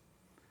it.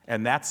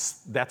 And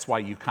that's why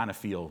you kind of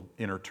feel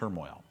inner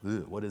turmoil.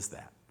 Ugh, what is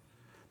that?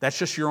 That's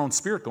just your own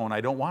spirit going,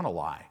 I don't want to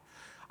lie.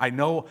 I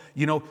know,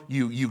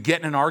 you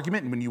get in an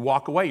argument, and when you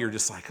walk away, you're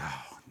just like,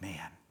 oh,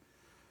 man,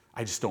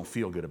 I just don't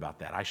feel good about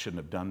that. I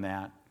shouldn't have done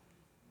that,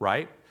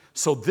 right?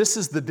 So this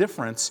is the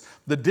difference.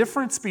 The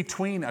difference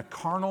between a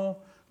carnal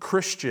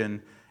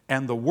Christian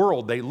and the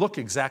world, they look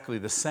exactly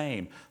the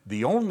same.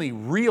 The only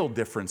real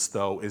difference,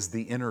 though, is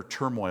the inner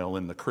turmoil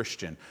in the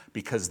Christian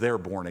because they're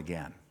born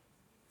again.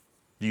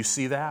 Do you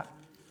see that?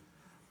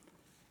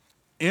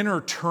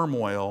 Inner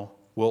turmoil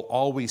will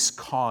always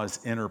cause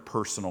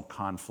interpersonal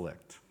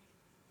conflict.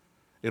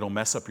 It'll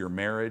mess up your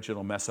marriage.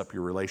 It'll mess up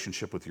your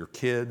relationship with your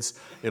kids.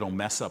 It'll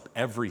mess up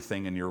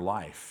everything in your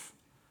life.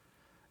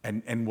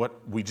 And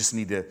what we just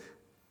need to,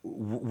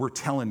 we're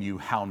telling you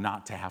how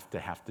not to have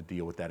to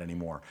deal with that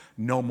anymore.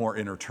 No more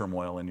inner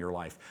turmoil in your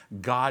life.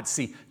 God,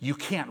 see, you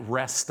can't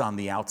rest on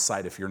the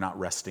outside if you're not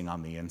resting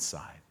on the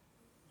inside.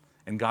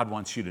 And God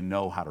wants you to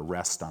know how to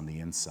rest on the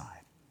inside.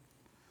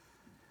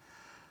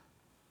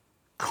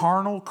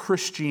 Carnal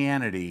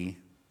Christianity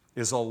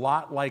is a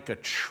lot like a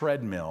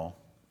treadmill.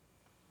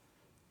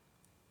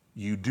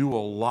 You do a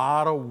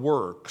lot of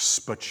works,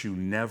 but you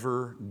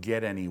never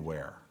get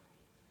anywhere.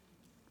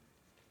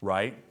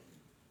 Right?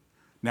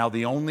 Now,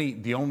 the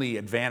only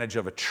advantage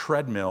of a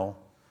treadmill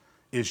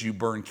is you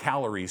burn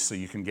calories so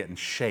you can get in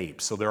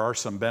shape. So there are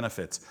some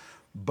benefits,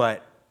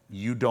 but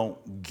you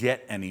don't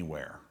get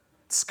anywhere.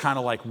 It's kind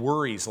of like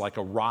worries, like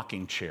a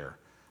rocking chair.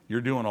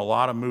 You're doing a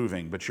lot of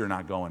moving, but you're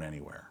not going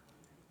anywhere.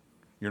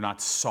 You're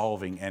not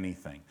solving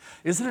anything.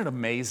 Isn't it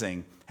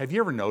amazing? Have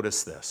you ever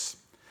noticed this?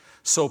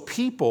 So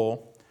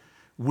people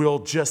will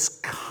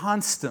just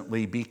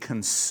constantly be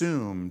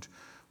consumed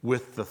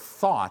with the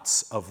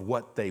thoughts of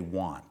what they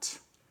want.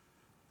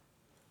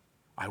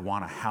 I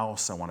want a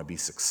house. I want to be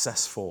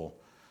successful.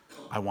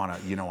 I want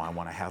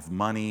to have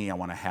money. I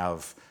want to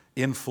have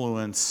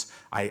influence.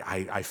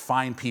 I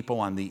find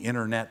people on the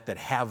internet that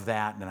have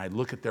that, and I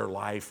look at their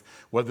life,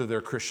 whether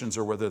they're Christians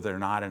or whether they're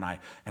not, and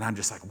I'm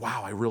just like,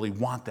 wow, I really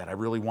want that. I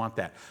really want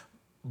that.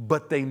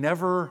 But they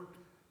never.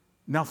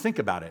 Now think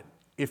about it.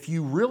 If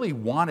you really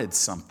wanted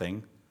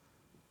something,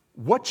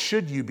 what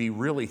should you be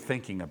really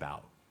thinking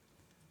about?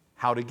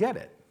 How to get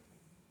it.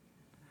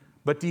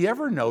 But do you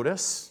ever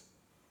notice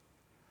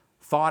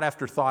thought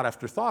after thought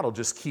after thought will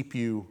just keep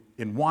you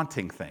in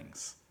wanting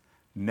things,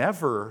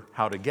 never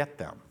how to get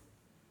them?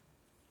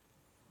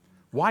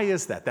 Why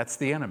is that? That's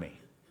the enemy.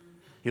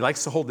 He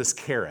likes to hold this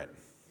carrot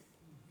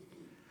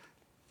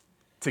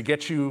to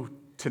get you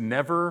to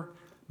never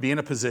be in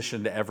a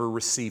position to ever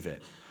receive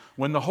it.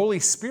 When the Holy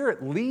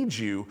Spirit leads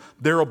you,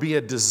 there will be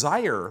a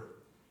desire.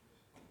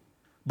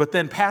 But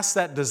then past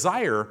that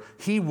desire,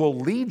 He will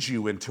lead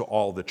you into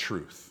all the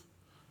truth.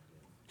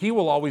 He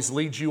will always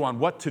lead you on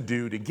what to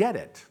do to get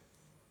it.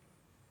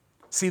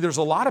 See, there's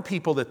a lot of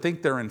people that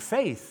think they're in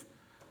faith,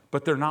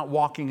 but they're not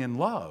walking in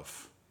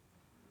love.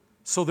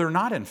 So they're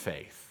not in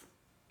faith.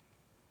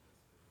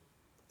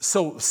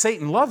 So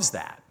Satan loves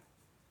that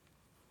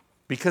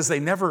because they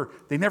never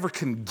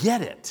can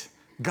get it.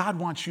 God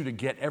wants you to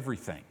get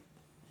everything.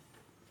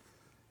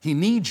 He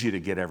needs you to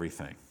get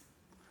everything.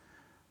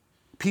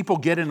 People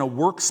get in a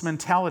works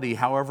mentality,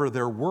 however,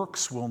 their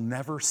works will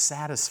never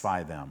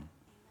satisfy them.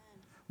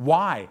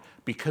 Why?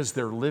 Because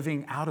they're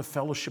living out of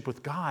fellowship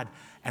with God,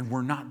 and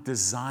we're not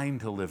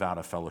designed to live out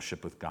of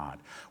fellowship with God.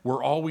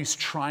 We're always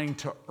trying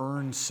to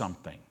earn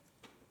something,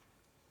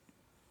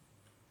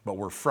 but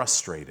we're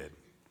frustrated.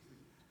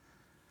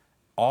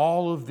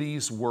 All of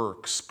these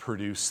works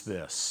produce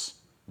this: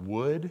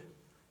 wood,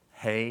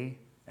 hay,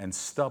 and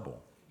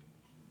stubble.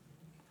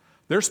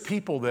 There's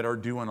people that are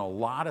doing a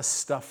lot of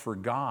stuff for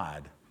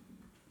God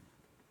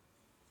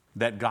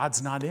that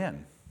God's not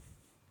in.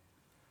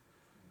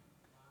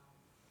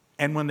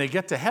 And when they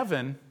get to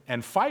heaven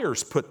and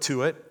fire's put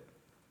to it,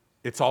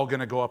 it's all going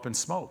to go up in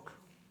smoke.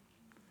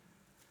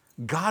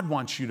 God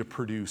wants you to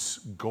produce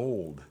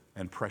gold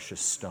and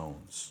precious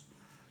stones,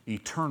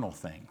 eternal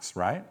things,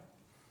 right?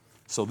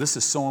 So this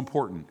is so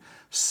important.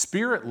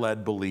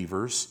 Spirit-led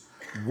believers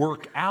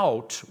work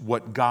out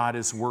what God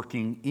is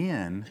working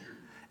in,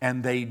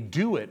 and they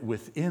do it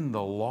within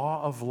the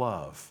law of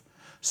love.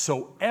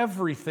 So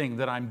everything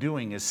that I'm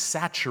doing is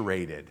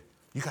saturated.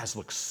 You guys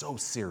look so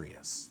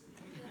serious.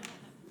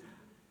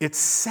 It's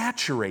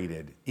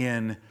saturated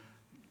in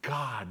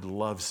God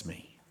loves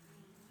me.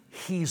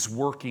 He's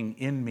working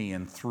in me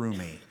and through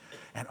me.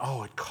 And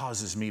it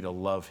causes me to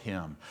love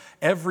Him.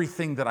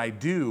 Everything that I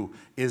do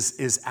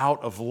is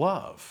out of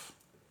love.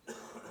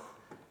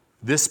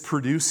 This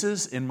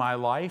produces in my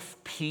life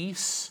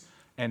peace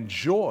and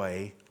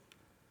joy,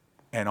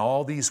 and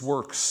all these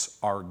works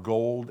are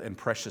gold and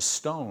precious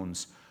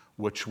stones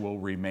which will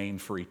remain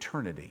for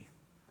eternity.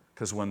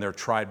 Because when they're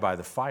tried by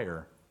the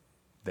fire,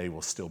 they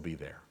will still be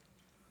there.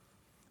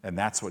 And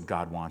that's what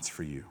God wants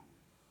for you.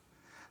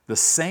 The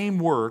same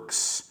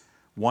works,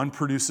 one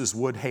produces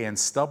wood, hay, and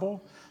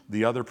stubble.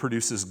 The other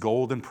produces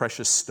gold and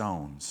precious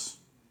stones.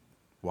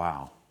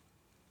 Wow.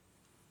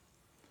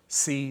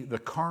 See, the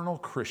carnal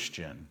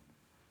Christian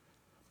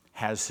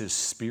has his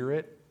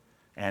spirit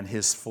and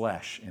his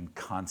flesh in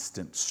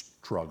constant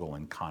struggle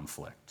and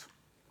conflict.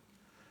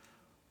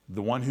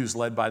 The one who's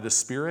led by the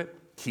Spirit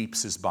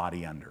keeps his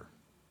body under.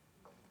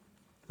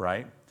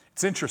 Right?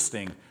 It's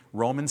interesting.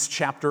 Romans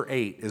chapter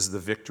 8 is the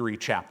victory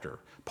chapter.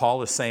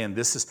 Paul is saying,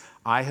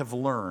 I have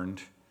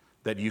learned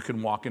that you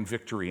can walk in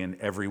victory in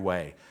every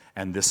way,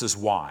 and this is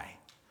why.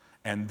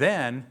 And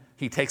then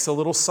he takes a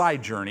little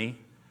side journey.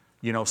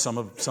 You know,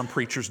 some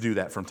preachers do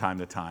that from time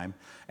to time.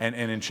 And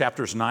in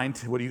chapters 9,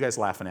 what are you guys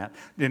laughing at?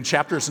 In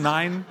chapters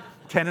 9,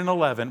 10, and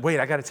 11, wait,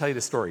 I got to tell you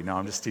the story. No,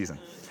 I'm just teasing.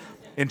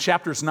 In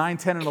chapters 9,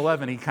 10, and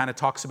 11, he kind of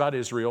talks about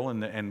Israel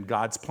and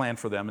God's plan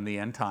for them in the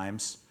end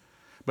times.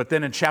 But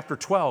then in chapter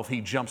 12, he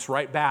jumps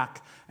right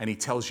back and he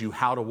tells you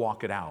how to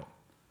walk it out.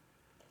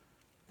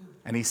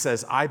 And he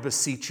says, I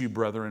beseech you,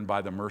 brethren,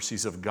 by the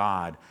mercies of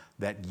God,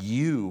 that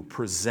you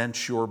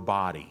present your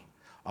body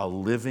a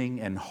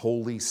living and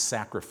holy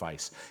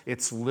sacrifice.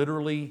 It's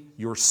literally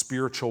your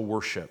spiritual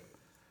worship.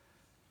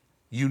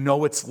 You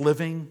know it's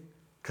living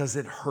because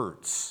it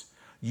hurts.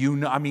 You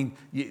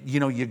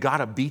know, you got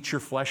to beat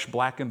your flesh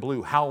black and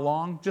blue. How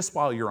long? Just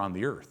while you're on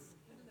the earth.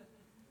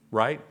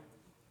 Right?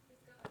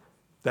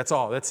 That's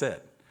all. That's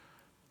it.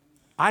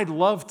 I'd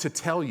love to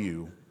tell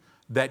you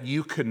that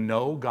you can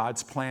know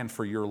God's plan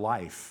for your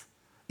life,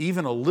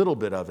 even a little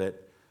bit of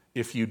it,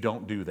 if you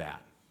don't do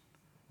that.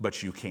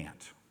 But you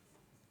can't.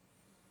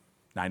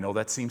 Now, I know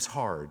that seems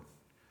hard,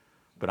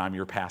 but I'm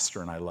your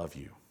pastor and I love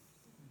you.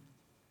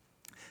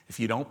 If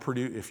you don't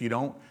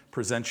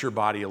present your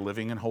body a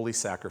living and holy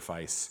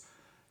sacrifice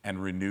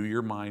and renew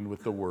your mind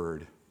with the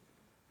Word,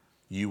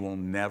 you will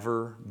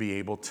never be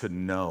able to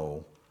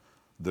know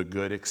the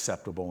good,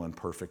 acceptable, and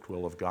perfect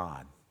will of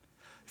God.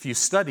 If you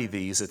study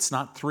these, it's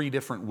not 3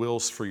 different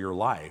wills for your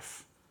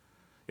life.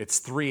 It's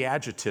 3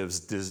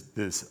 adjectives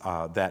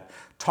that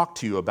talk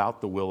to you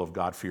about the will of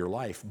God for your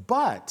life.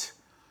 But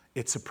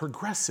it's a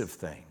progressive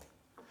thing.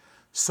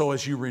 So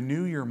as you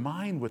renew your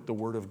mind with the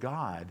Word of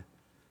God,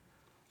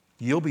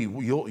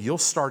 you'll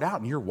start out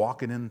and you're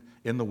walking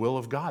in the will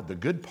of God, the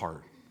good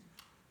part.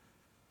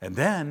 And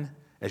then,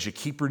 as you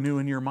keep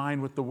renewing your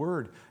mind with the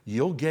Word,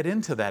 you'll get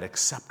into that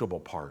acceptable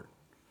part.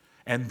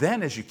 And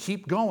then as you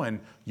keep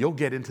going, you'll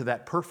get into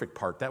that perfect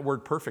part. That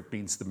word perfect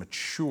means the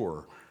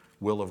mature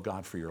will of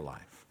God for your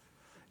life.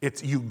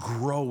 You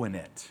grow in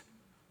it.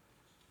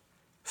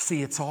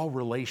 See, it's all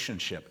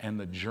relationship, and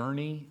the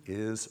journey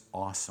is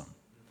awesome.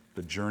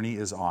 The journey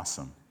is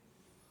awesome.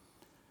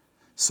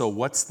 So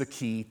what's the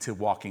key to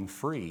walking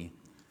free?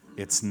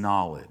 It's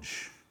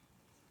knowledge.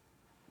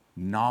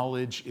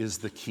 Knowledge is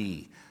the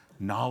key.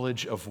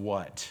 Knowledge of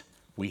what?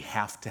 We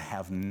have to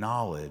have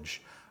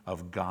knowledge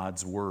of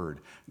God's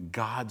Word.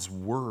 God's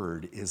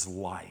Word is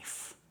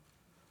life.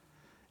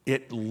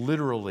 It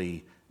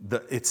literally,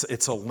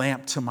 it's a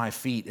lamp to my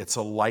feet, it's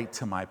a light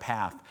to my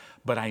path,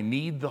 but I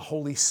need the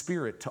Holy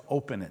Spirit to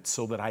open it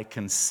so that I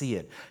can see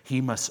it.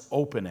 He must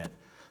open it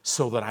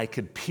so that I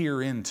could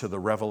peer into the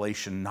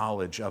revelation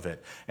knowledge of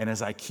it. And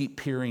as I keep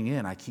peering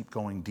in, I keep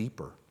going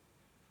deeper.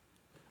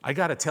 I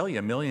got to tell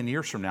you, 1,000,000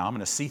 years from now, I'm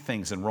going to see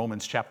things in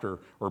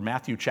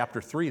Matthew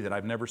chapter 3 that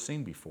I've never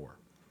seen before.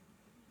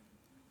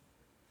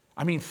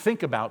 I mean,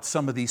 think about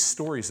some of these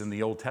stories in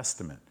the Old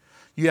Testament.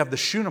 You have the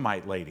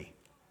Shunammite lady.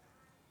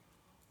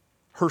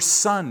 Her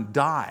son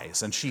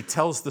dies, and she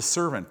tells the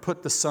servant,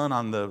 put the son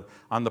on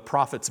the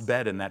prophet's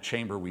bed in that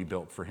chamber we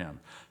built for him.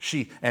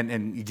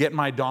 And get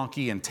my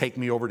donkey and take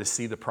me over to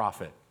see the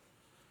prophet.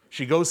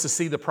 She goes to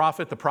see the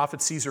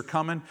prophet sees her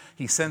coming,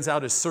 he sends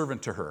out his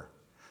servant to her.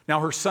 Now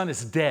her son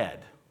is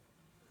dead,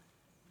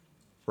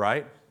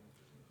 right?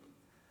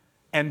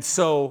 And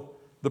so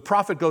the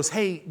prophet goes,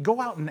 hey,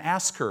 go out and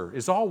ask her,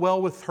 is all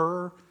well with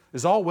her?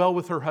 Is all well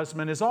with her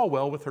husband? Is all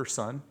well with her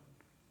son?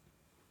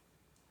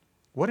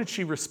 What did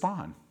she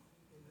respond?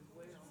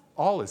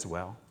 All is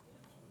well.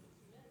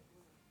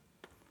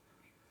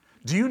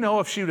 Do you know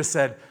if she would have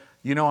said,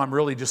 I'm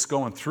really just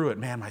going through it.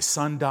 Man, my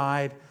son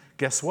died.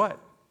 Guess what?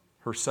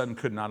 Her son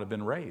could not have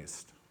been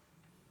raised.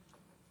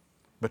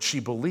 But she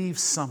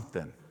believes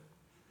something.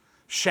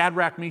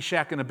 Shadrach,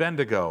 Meshach, and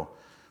Abednego,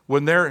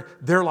 when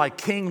they're like,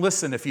 King,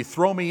 listen, if you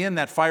throw me in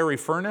that fiery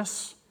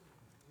furnace,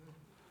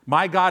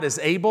 my God is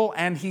able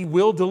and he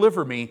will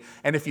deliver me.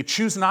 And if you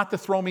choose not to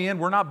throw me in,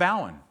 we're not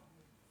bowing.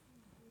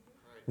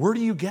 Where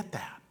do you get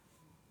that?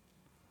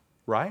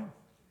 Right?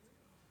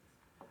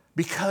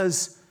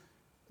 Because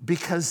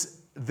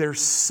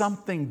there's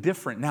something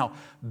different. Now,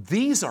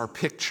 these are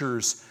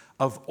pictures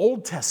of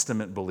Old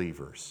Testament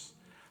believers.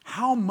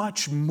 How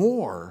much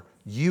more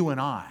you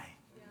and I?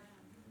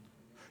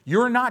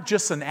 You're not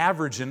just an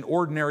average and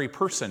ordinary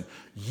person.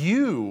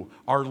 You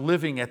are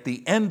living at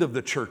the end of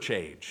the church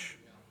age.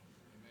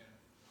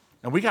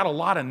 And we got a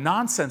lot of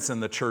nonsense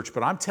in the church,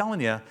 but I'm telling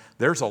you,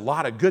 there's a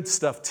lot of good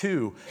stuff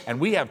too. And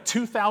we have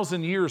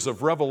 2,000 years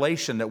of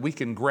revelation that we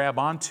can grab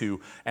onto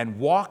and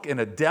walk in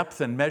a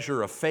depth and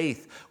measure of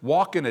faith,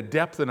 walk in a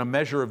depth and a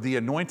measure of the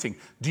anointing.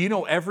 Do you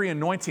know every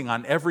anointing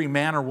on every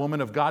man or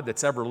woman of God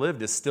that's ever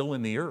lived is still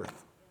in the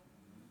earth?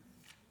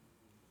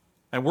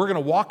 And we're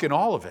going to walk in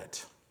all of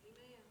it.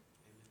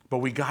 But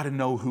we got to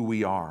know who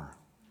we are.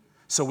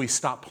 So we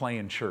stop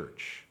playing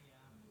church.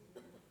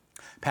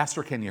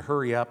 Pastor, can you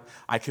hurry up?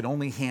 I can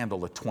only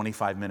handle a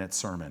 25-minute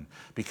sermon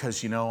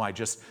because, I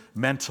just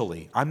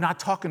mentally, I'm not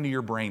talking to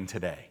your brain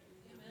today.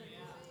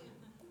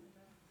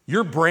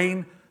 Your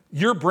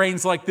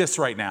brain's like this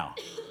right now.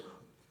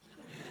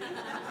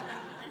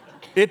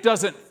 It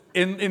doesn't,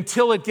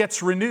 until it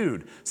gets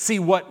renewed. See,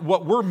 what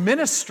we're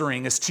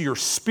ministering is to your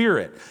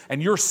spirit,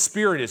 and your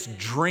spirit is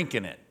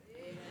drinking it.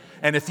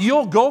 And if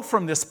you'll go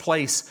from this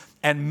place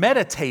and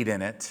meditate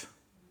in it,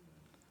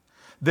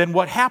 then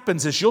what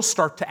happens is you'll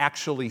start to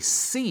actually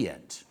see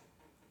it.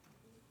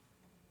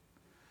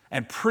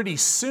 And pretty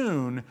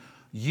soon,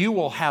 you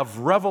will have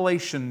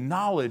revelation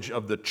knowledge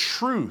of the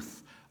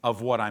truth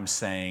of what I'm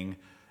saying,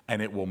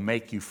 and it will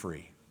make you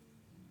free.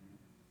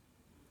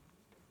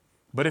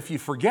 But if you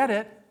forget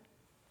it,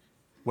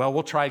 well,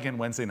 we'll try again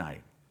Wednesday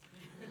night.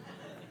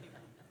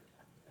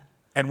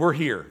 And we're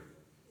here.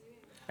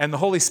 And the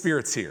Holy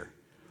Spirit's here.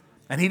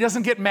 And He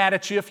doesn't get mad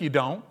at you if you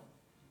don't.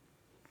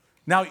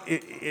 Now,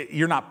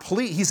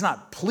 he's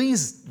not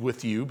pleased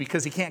with you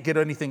because He can't get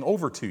anything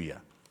over to you.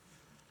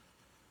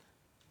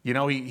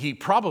 He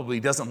probably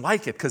doesn't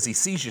like it because He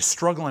sees you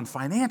struggling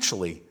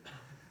financially.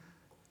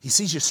 He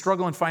sees you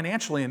struggling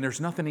financially and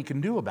there's nothing He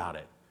can do about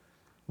it.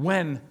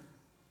 When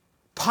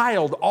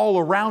piled all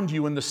around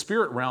you in the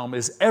spirit realm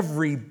is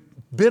every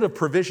bit of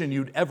provision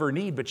you'd ever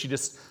need, but you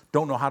just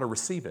don't know how to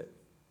receive it.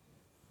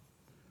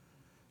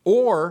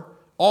 Or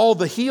all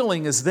the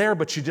healing is there,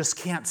 but you just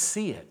can't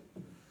see it.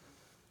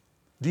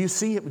 Do you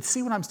see it?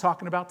 See what I'm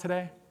talking about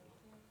today?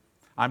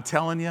 I'm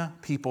telling you,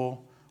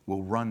 people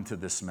will run to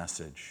this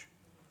message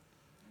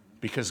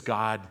because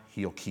God,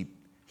 He'll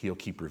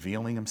keep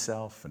revealing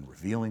Himself and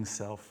revealing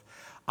Himself.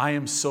 I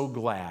am so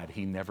glad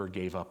He never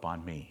gave up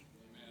on me.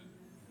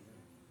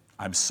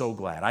 I'm so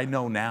glad. I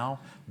know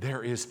now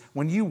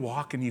when you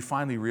walk and you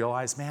finally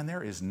realize, man,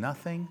 there is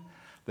nothing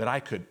that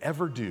I could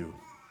ever do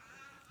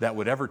that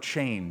would ever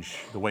change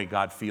the way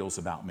God feels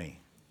about me.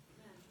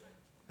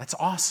 That's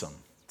awesome.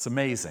 It's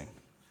amazing.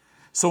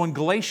 So in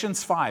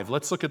Galatians 5,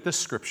 let's look at this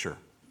scripture.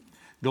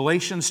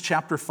 Galatians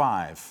chapter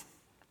 5,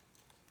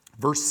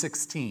 verse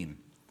 16.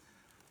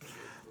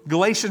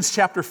 Galatians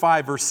chapter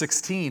 5, verse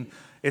 16,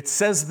 it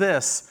says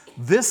this,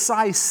 "This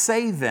I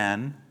say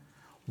then,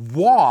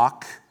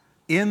 walk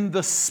in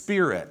the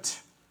Spirit."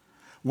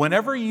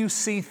 Whenever you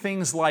see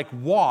things like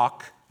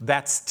walk,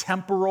 that's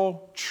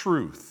temporal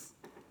truth.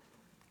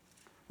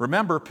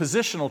 Remember,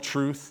 positional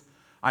truth,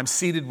 I'm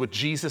seated with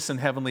Jesus in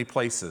heavenly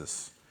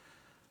places,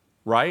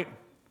 right?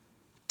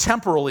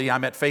 Temporally,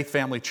 I'm at Faith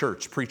Family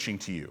Church preaching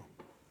to you.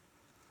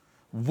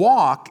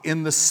 Walk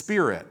in the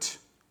Spirit.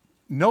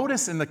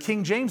 Notice in the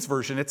King James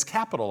Version, it's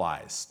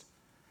capitalized.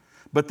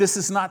 But this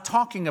is not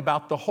talking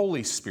about the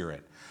Holy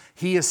Spirit.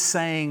 He is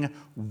saying,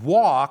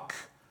 walk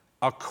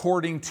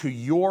according to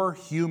your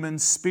human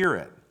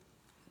spirit.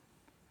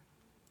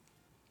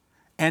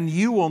 And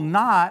you will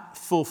not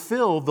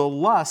fulfill the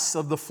lusts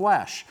of the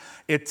flesh.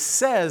 It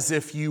says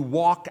if you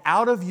walk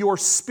out of your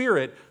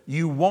spirit,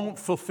 you won't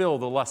fulfill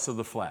the lusts of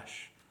the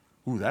flesh.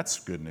 Ooh, that's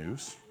good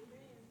news.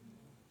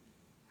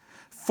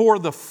 For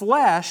the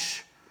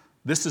flesh,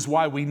 this is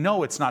why we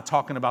know it's not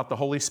talking about the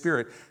Holy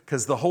Spirit,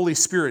 because the Holy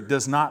Spirit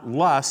does not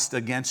lust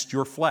against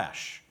your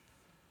flesh.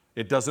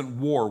 It doesn't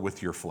war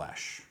with your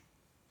flesh.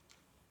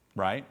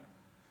 Right?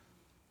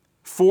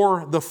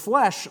 For the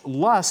flesh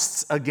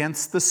lusts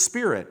against the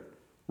spirit,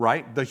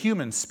 right? The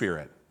human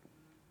spirit.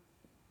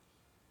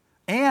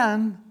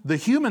 And the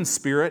human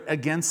spirit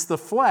against the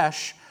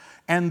flesh.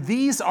 And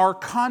these are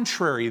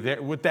contrary.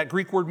 What that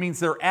Greek word means,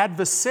 they're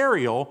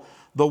adversarial,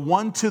 the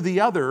one to the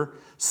other,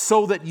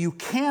 so that you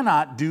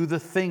cannot do the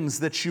things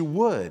that you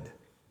would.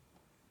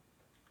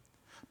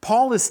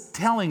 Paul is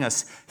telling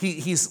us,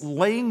 he's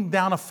laying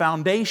down a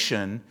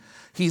foundation.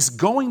 He's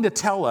going to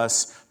tell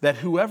us that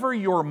whoever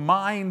your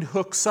mind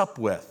hooks up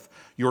with,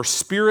 your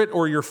spirit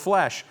or your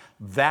flesh,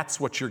 that's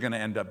what you're going to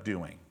end up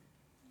doing.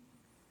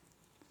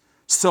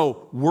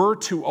 So we're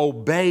to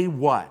obey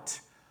what?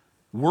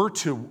 We're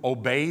to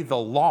obey the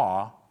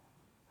law,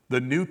 the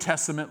New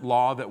Testament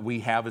law that we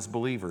have as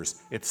believers.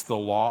 It's the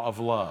law of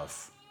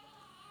love.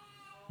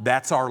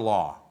 That's our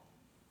law.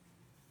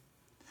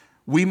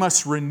 We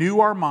must renew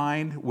our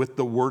mind with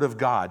the Word of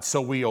God.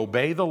 So we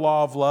obey the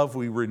law of love,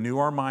 we renew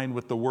our mind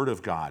with the Word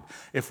of God.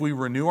 If we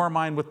renew our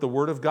mind with the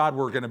Word of God,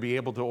 we're going to be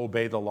able to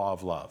obey the law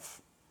of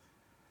love.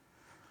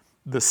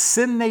 The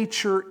sin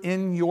nature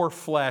in your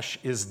flesh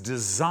is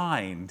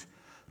designed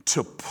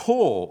to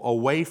pull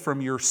away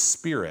from your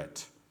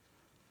spirit,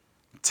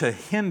 to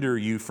hinder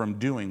you from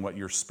doing what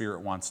your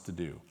spirit wants to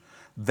do.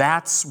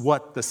 That's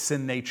what the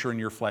sin nature in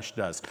your flesh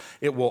does.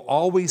 It will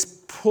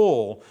always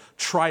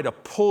try to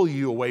pull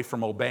you away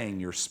from obeying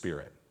your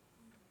spirit.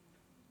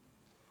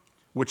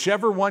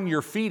 Whichever one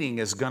you're feeding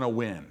is going to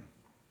win.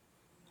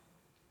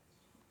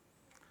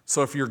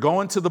 So if you're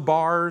going to the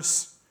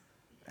bars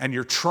and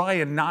you're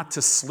trying not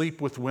to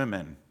sleep with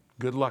women,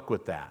 good luck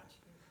with that.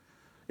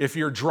 If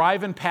you're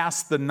driving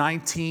past the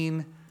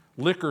 19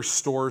 liquor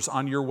stores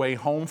on your way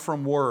home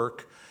from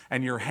work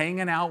and you're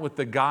hanging out with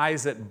the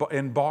guys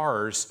in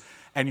bars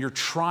and you're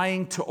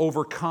trying to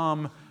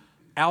overcome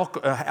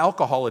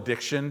alcohol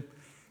addiction,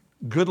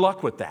 good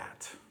luck with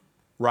that,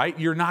 right?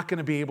 You're not going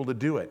to be able to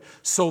do it.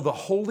 So the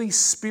Holy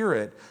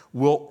Spirit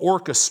will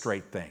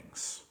orchestrate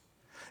things.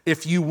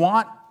 If you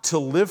want to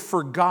live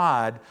for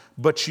God,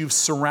 but you've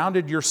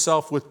surrounded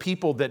yourself with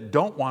people that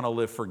don't want to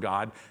live for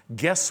God,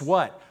 guess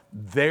what?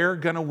 They're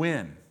going to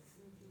win.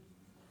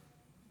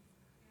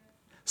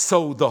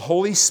 So the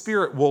Holy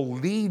Spirit will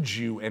lead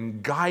you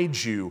and guide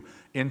you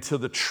into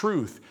the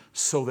truth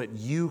so that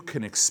you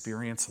can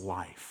experience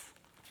life.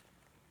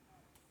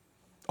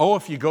 Oh,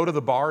 if you go to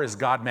the bar, is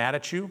God mad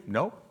at you?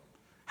 No.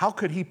 How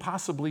could He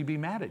possibly be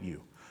mad at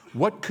you?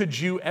 What could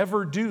you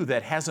ever do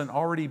that hasn't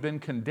already been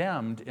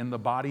condemned in the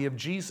body of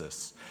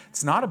Jesus?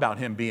 It's not about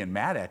Him being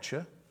mad at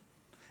you.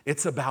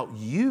 It's about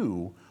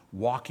you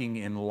walking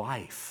in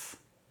life.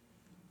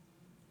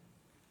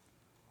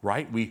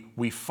 Right?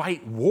 We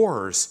fight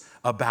wars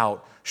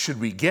about, should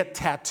we get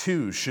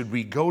tattoos? Should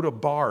we go to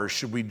bars?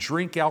 Should we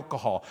drink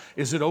alcohol?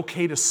 Is it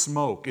okay to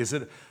smoke?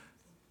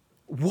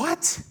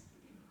 What?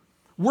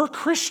 We're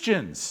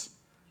Christians.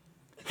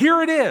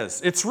 Here it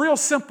is. It's real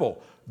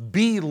simple.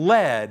 Be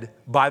led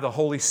by the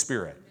Holy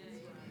Spirit.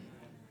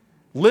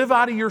 Live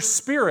out of your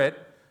spirit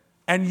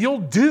and you'll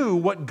do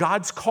what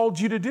God's called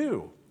you to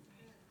do.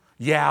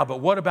 Yeah, but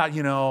what about,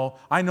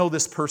 I know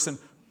this person.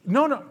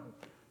 No.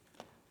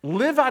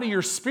 Live out of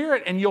your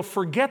spirit and you'll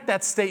forget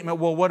that statement,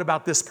 well, what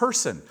about this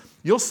person?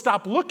 You'll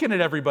stop looking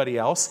at everybody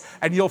else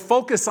and you'll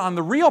focus on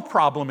the real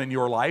problem in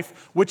your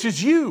life, which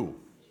is you.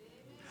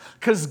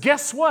 Because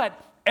guess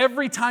what?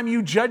 Every time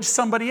you judge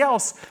somebody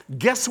else,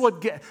 guess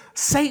what?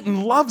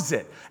 Satan loves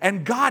it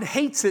and God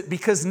hates it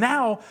because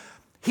now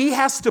he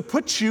has to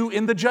put you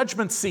in the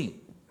judgment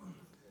seat.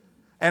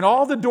 And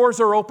all the doors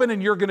are open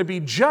and you're going to be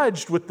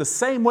judged with the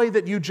same way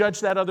that you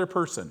judge that other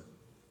person.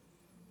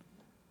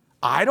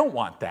 I don't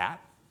want that.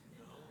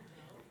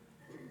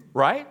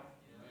 Right?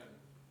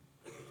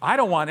 I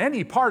don't want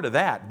any part of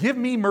that. Give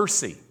me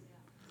mercy.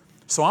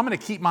 So I'm going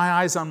to keep my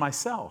eyes on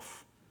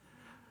myself.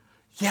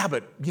 Yeah,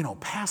 but,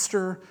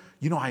 Pastor,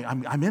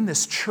 I'm in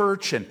this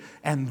church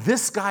and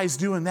this guy's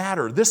doing that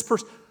or this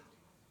person.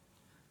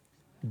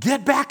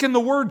 Get back in the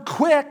Word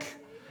quick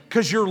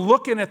because you're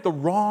looking at the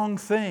wrong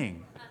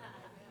thing.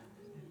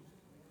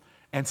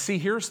 And see,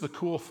 here's the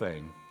cool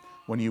thing.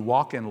 When you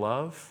walk in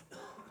love,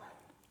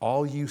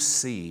 all you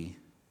see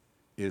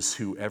is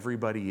who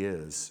everybody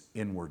is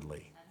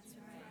inwardly.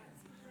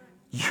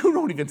 You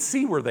don't even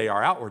see where they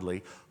are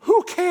outwardly.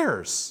 Who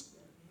cares?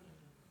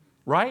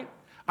 Right?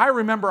 I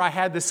remember I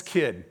had this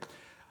kid,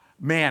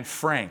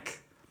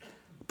 Frank,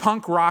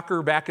 punk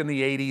rocker back in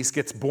the 80s,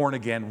 gets born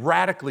again,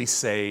 radically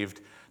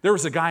saved. There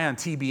was a guy on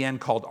TBN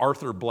called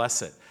Arthur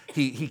Blessett.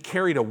 He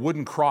carried a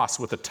wooden cross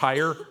with a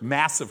tire,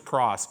 massive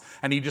cross,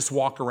 and he just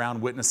walked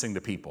around witnessing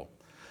to people.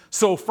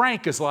 So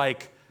Frank is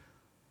like,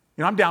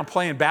 I'm down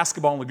playing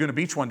basketball in Laguna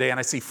Beach one day and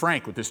I see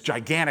Frank with this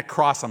gigantic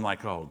cross. I'm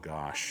like, oh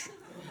gosh.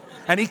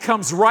 And he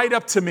comes right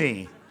up to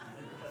me,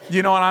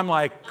 and I'm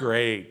like,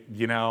 great,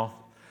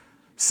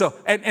 So,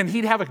 and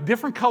he'd have a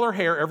different color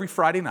hair every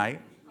Friday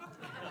night.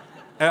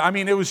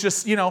 It was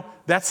just,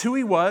 that's who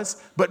he was.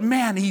 But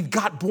man, he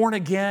got born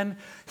again.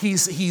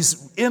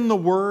 He's in the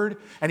Word.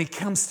 And he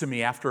comes to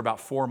me after about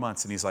 4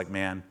 months and he's like,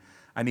 man,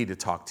 I need to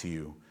talk to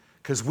you.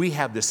 Because we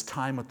have this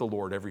time with the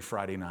Lord every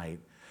Friday night.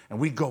 And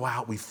we go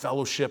out, we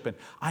fellowship, and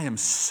I am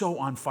so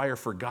on fire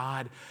for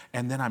God.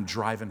 And then I'm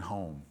driving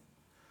home,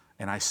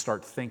 and I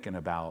start thinking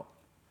about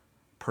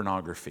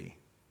pornography.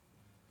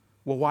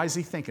 Well, why is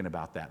he thinking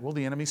about that? Well,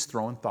 the enemy's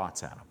throwing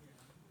thoughts at him.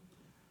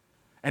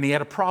 And he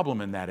had a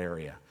problem in that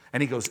area.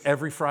 And he goes,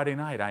 every Friday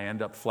night I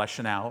end up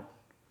fleshing out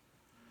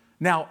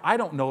Now, I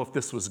don't know if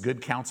this was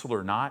good counsel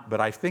or not, but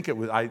I think it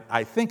was.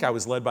 I think I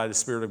was led by the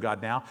Spirit of God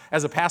now.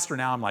 As a pastor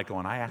now, I'm like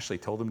going, I actually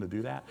told him to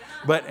do that.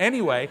 But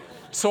anyway,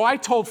 so I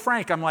told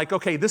Frank, I'm like,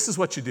 okay, this is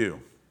what you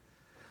do.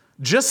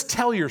 Just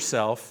tell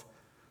yourself,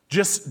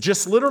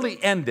 just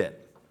literally end it.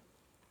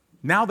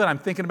 Now that I'm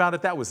thinking about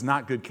it, that was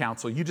not good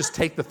counsel. You just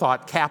take the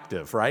thought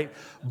captive, right?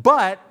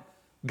 But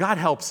God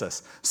helps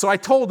us. So I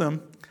told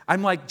him,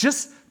 I'm like,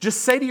 just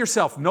say to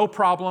yourself, no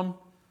problem.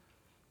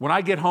 When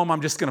I get home,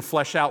 I'm just going to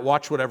flesh out,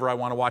 watch whatever I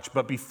want to watch.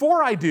 But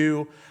before I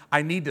do,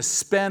 I need to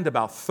spend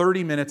about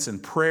 30 minutes in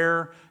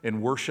prayer,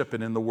 in worship,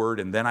 and in the Word,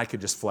 and then I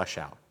could just flesh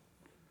out.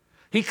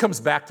 He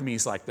comes back to me,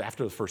 he's like,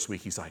 after the first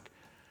week, he's like,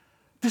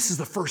 this is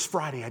the first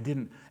Friday I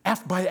didn't,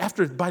 by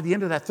the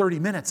end of that 30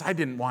 minutes, I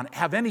didn't want to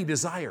have any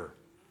desire.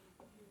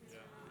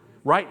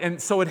 Right?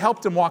 And so it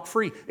helped him walk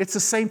free. It's the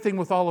same thing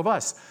with all of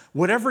us.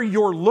 Whatever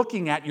you're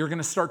looking at, you're going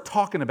to start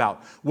talking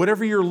about.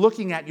 Whatever you're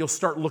looking at, you'll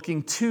start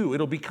looking to.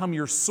 It'll become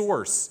your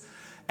source.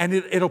 And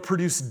it'll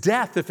produce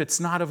death if it's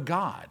not of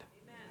God.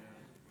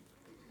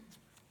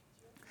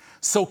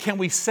 So can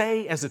we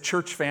say as a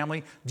church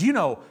family, do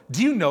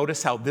you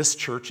notice how this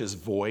church is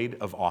void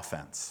of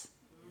offense?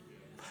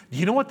 Do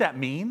you know what that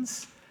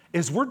means?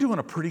 Is we're doing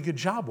a pretty good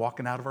job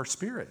walking out of our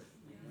spirit.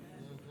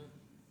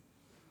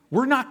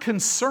 We're not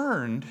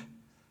concerned.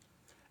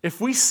 If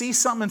we see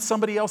something in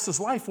somebody else's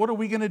life, what are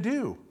we going to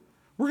do?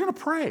 We're going to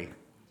pray.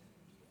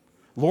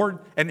 Lord,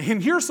 and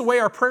here's the way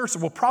our prayers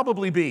will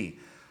probably be.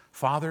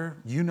 Father,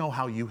 you know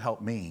how you help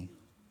me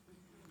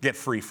get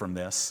free from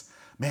this.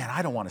 Man,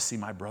 I don't want to see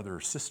my brother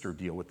or sister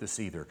deal with this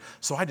either.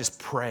 So I just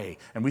pray,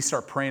 and we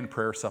start praying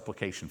prayer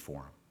supplication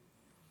for them.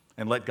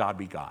 And let God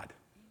be God.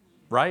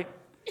 Right?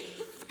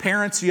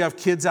 Parents, you have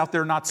kids out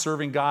there not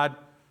serving God,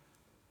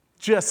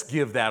 just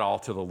give that all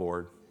to the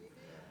Lord.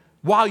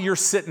 While you're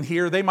sitting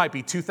here, they might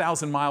be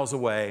 2,000 miles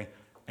away,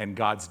 and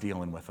God's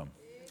dealing with them.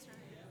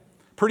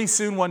 Pretty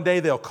soon one day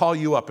they'll call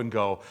you up and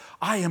go,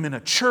 I am in a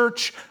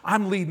church,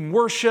 I'm leading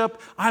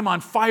worship, I'm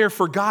on fire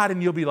for God,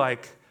 and you'll be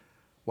like,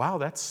 wow,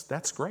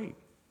 that's great.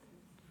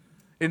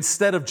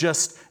 Instead of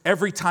just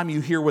every time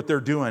you hear what they're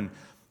doing,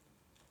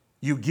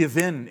 you give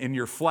in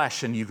your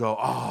flesh and you go,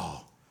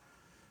 oh,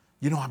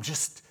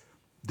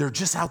 they're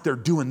just out there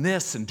doing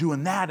this and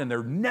doing that, and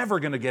they're never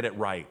going to get it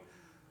right.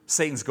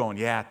 Satan's going,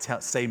 yeah,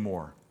 say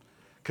more,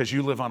 because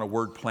you live on a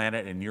word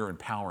planet and you're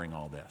empowering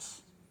all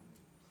this.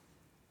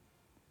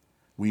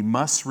 We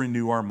must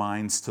renew our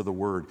minds to the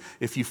Word.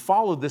 If you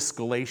follow this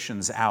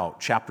Galatians out,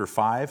 chapter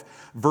 5,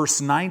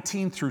 verse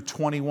 19 through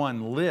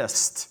 21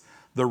 lists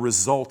the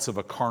results of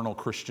a carnal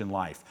Christian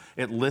life.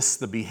 It lists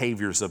the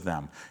behaviors of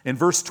them. In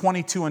verse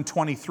 22 and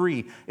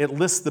 23, it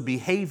lists the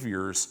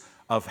behaviors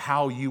of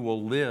how you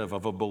will live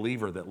of a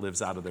believer that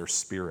lives out of their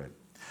spirit.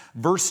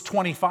 Verse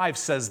 25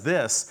 says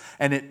this,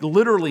 and it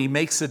literally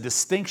makes a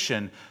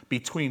distinction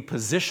between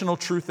positional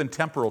truth and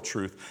temporal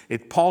truth.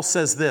 Paul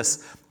says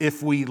this,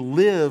 if we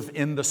live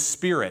in the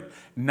Spirit,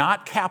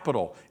 not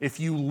capital, if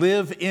you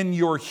live in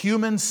your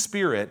human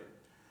spirit,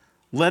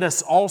 let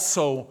us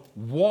also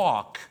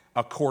walk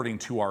according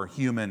to our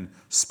human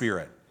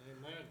spirit.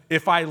 Amen.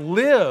 If I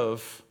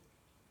live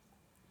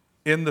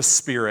in the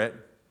Spirit,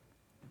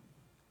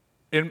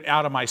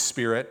 out of my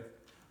spirit,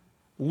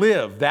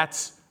 live,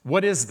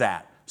 what is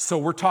that? So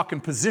we're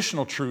talking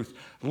positional truth.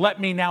 Let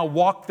me now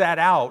walk that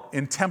out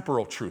in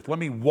temporal truth. Let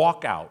me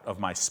walk out of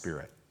my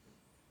spirit.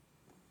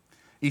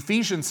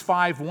 Ephesians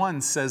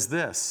 5:1 says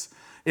this.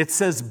 It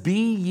says,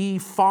 be ye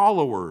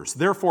followers,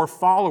 therefore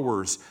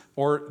followers,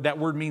 or that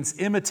word means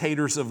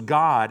imitators of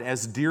God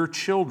as dear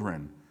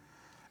children.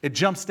 It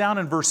jumps down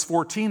in verse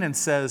 14 and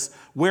says,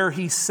 where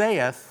he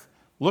saith,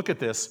 look at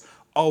this,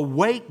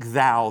 awake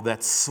thou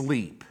that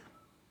sleep.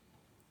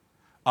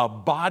 A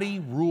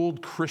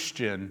body-ruled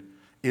Christian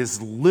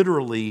is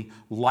literally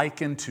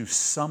likened to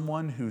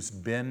someone who's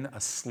been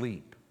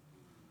asleep.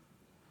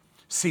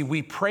 See,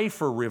 we pray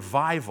for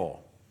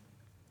revival.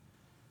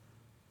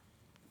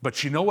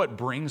 But you know what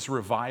brings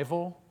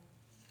revival?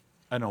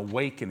 An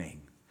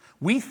awakening.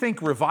 We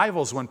think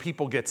revival is when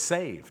people get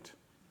saved.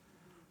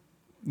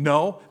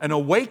 No, an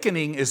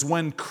awakening is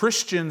when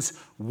Christians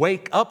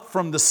wake up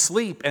from the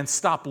sleep and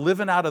stop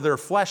living out of their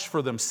flesh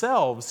for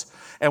themselves.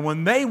 And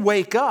when they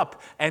wake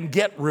up and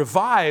get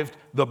revived,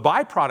 the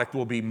byproduct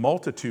will be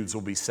multitudes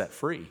will be set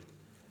free.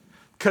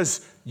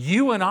 Because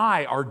you and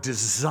I are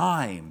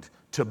designed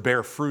to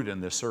bear fruit in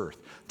this earth,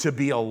 to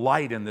be a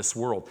light in this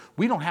world.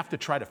 We don't have to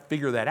try to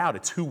figure that out.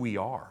 It's who we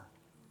are.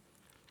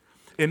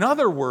 In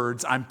other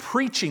words, I'm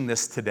preaching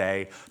this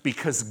today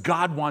because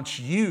God wants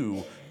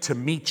you to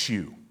meet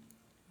you.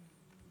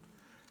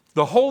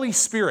 The Holy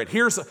Spirit,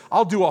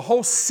 I'll do a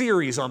whole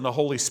series on the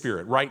Holy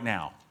Spirit right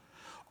now.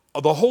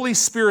 The Holy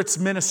Spirit's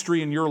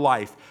ministry in your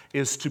life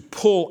is to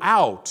pull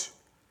out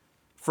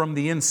from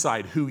the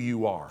inside who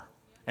you are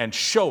and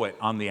show it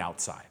on the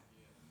outside.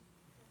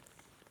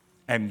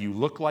 And you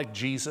look like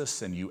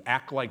Jesus and you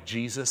act like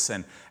Jesus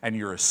and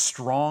you're as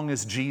strong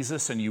as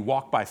Jesus and you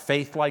walk by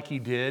faith like he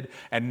did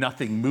and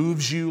nothing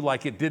moves you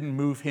like it didn't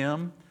move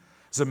him.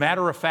 As a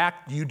matter of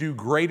fact, you do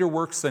greater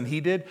works than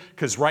he did,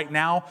 because right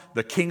now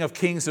the King of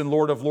Kings and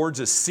Lord of Lords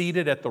is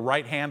seated at the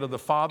right hand of the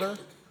Father,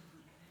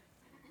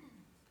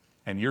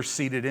 and you're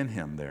seated in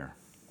him there.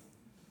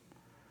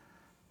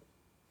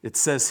 It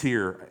says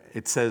here,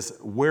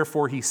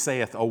 wherefore he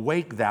saith,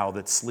 awake thou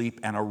that sleep,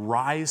 and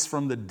arise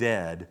from the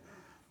dead,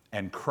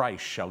 and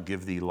Christ shall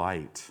give thee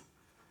light.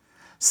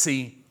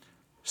 See,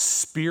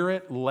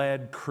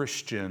 Spirit-led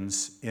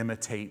Christians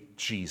imitate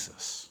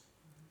Jesus.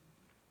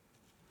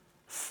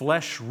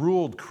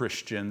 Flesh-ruled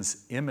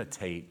Christians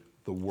imitate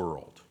the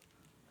world.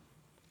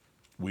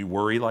 We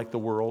worry like the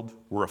world.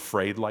 We're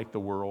afraid like the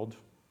world.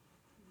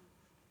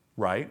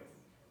 Right?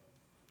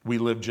 We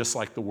live just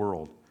like the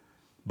world,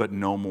 but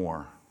no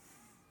more.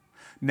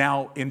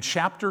 Now, in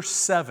chapter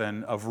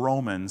 7 of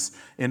Romans,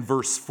 in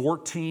verse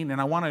 14,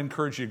 and I want to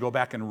encourage you to go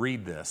back and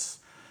read this.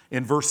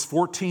 In verse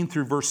 14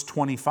 through verse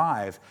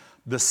 25,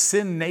 the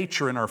sin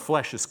nature in our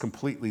flesh is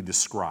completely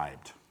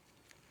described.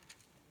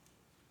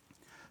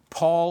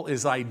 Paul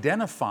is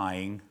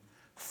identifying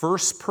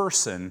first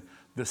person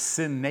the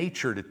sin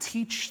nature to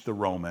teach the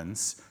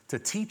Romans, to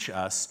teach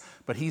us,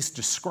 but he's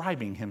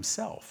describing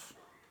himself.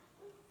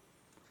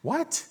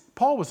 What?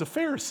 Paul was a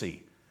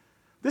Pharisee.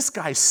 This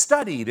guy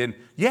studied, and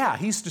yeah,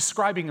 he's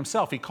describing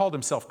himself. He called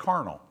himself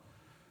carnal.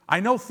 I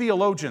know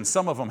theologians,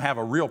 some of them have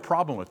a real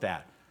problem with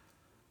that,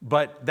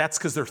 but that's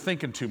because they're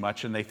thinking too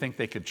much and they think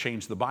they could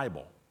change the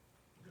Bible.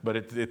 But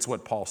it's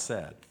what Paul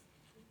said.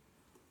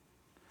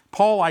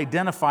 Paul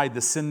identified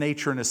the sin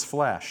nature in his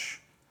flesh.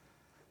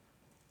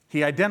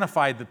 He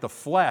identified that the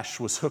flesh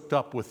was hooked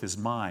up with his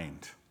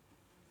mind.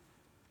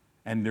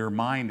 And your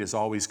mind is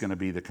always going to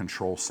be the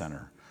control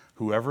center.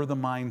 Whoever the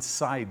mind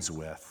sides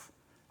with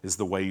is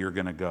the way you're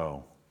going to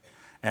go.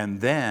 And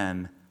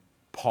then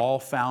Paul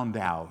found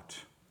out,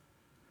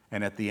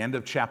 and at the end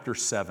of chapter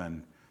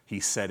 7, he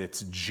said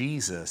it's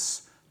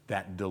Jesus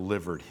that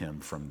delivered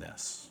him from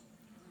this.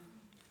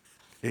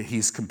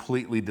 He's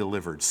completely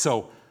delivered.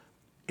 So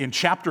in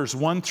chapters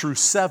 1 through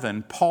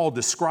 7, Paul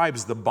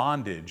describes the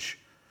bondage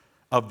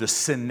of the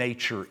sin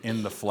nature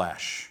in the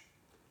flesh.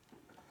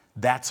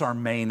 That's our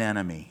main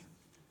enemy.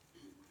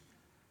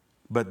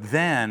 But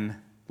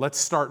then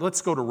let's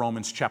go to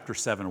Romans chapter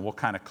 7, and we'll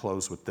kind of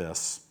close with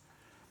this.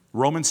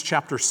 Romans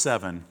chapter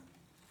 7,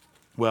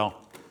 well,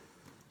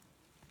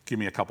 give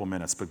me a couple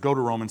minutes, but go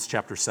to Romans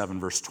chapter 7,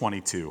 verse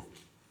 22.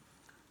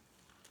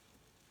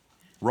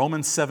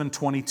 Romans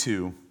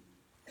 7:22.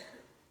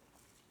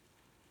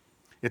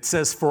 It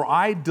says, for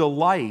I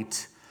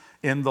delight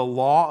in the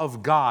law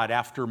of God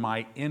after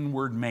my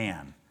inward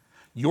man.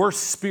 Your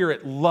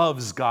spirit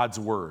loves God's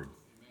word.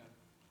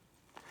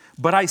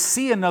 But I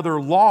see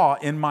another law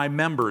in my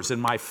members,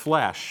 in my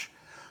flesh.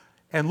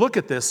 And look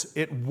at this,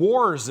 it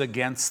wars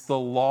against the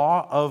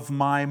law of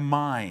my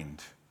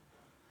mind.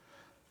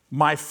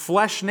 My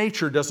flesh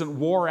nature doesn't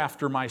war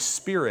after my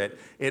spirit,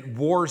 it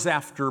wars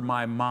after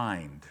my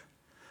mind.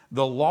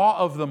 The law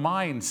of the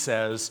mind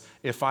says,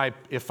 if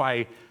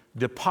I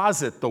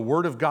deposit the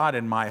word of God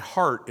in my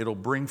heart, it'll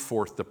bring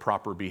forth the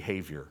proper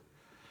behavior.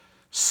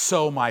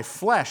 So my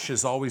flesh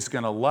is always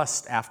going to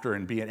lust after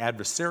and be an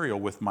adversarial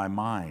with my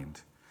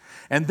mind.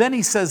 And then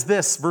he says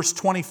this, verse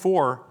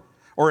 24,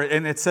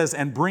 and it says,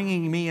 and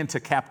bringing me into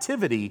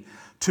captivity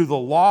to the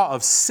law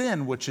of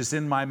sin which is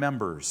in my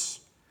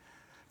members.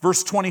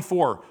 Verse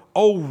 24,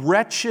 O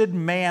wretched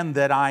man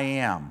that I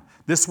am.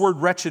 This word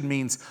wretched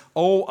means,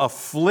 O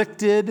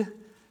afflicted,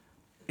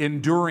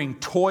 enduring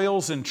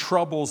toils and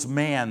troubles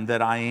man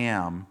that I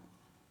am.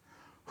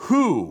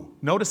 Who,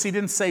 notice he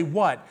didn't say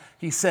what,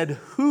 he said,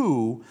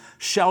 who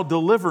shall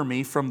deliver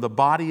me from the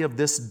body of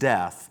this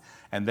death?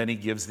 And then he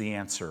gives the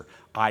answer.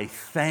 I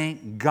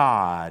thank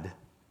God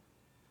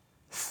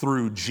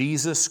through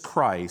Jesus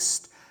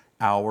Christ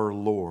our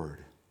Lord.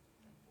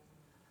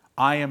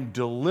 I am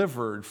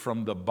delivered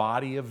from the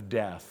body of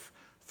death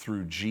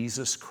through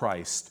Jesus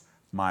Christ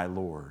my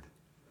Lord.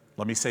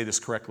 Let me say this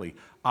correctly.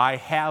 I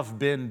have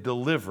been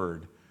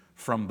delivered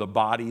from the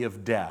body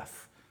of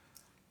death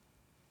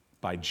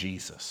by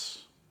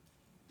Jesus.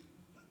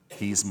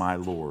 He's my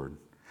Lord.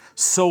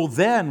 So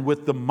then,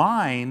 with the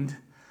mind,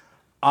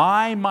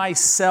 I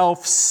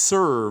myself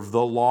serve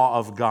the law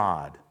of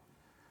God,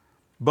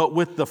 but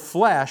with the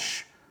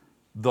flesh,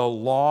 the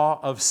law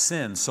of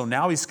sin. So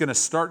now he's going to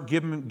start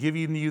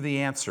giving you the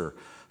answer.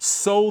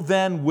 So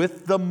then,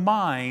 with the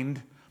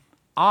mind,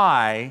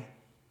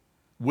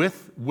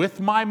 with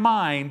my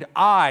mind,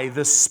 I,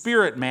 the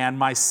spirit man,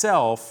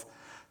 myself,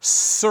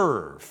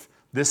 serve.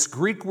 This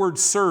Greek word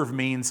serve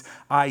means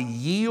I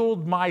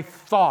yield my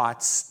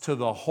thoughts to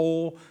the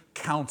whole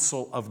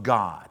counsel of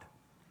God.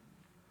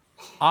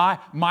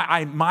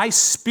 My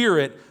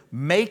spirit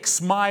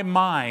makes my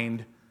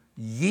mind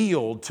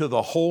yield to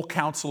the whole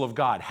counsel of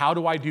God. How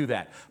do I do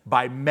that?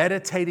 By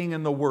meditating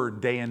in the Word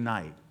day and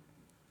night.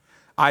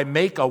 I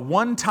make a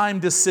one-time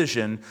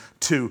decision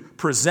to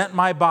present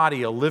my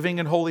body a living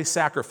and holy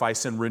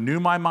sacrifice and renew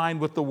my mind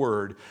with the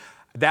Word.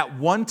 That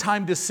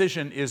one-time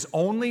decision is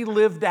only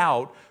lived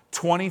out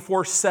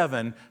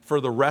 24/7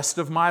 for the rest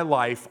of my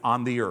life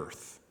on the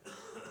earth.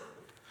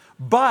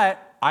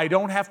 But I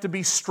don't have to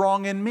be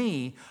strong in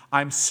me.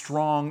 I'm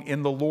strong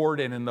in the Lord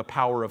and in the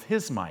power of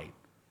His might.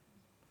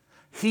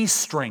 He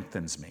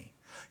strengthens me.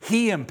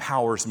 He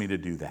empowers me to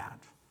do that.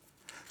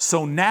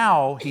 So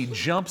now he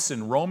jumps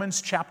in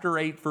Romans chapter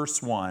 8,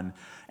 verse 1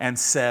 and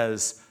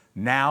says,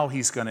 now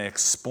he's going to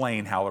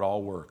explain how it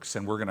all works.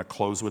 And we're going to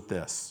close with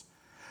this.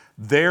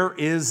 There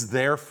is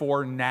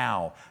therefore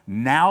now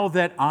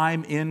that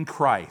I'm in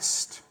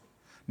Christ,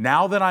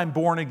 now that I'm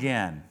born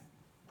again,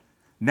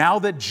 now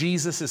that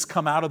Jesus has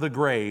come out of the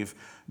grave,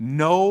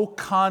 no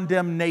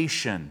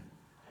condemnation.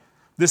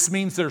 This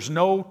means there's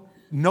no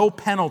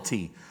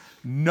penalty,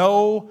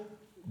 no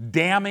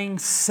damning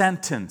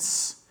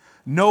sentence,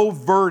 no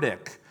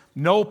verdict,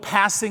 no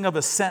passing of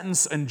a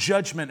sentence and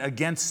judgment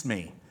against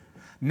me.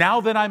 Now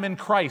that I'm in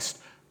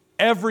Christ,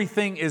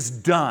 everything is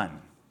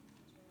done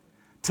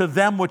to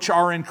them which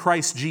are in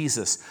Christ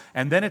Jesus.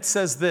 And then it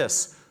says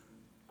this,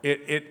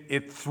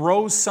 it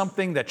throws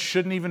something that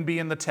shouldn't even be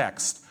in the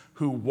text,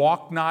 who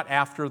walk not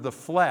after the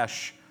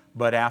flesh,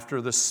 but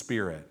after the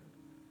Spirit.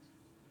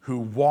 Who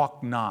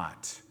walk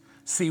not.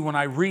 See, when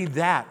I read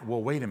that,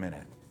 well, wait a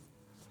minute.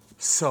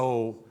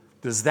 So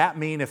does that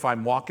mean if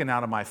I'm walking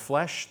out of my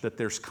flesh that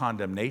there's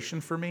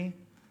condemnation for me?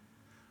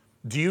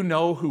 Do you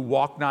know who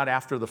walk not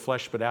after the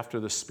flesh but after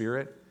the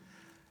Spirit?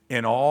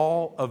 In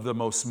all of the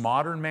most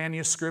modern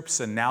manuscripts,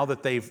 and now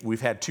that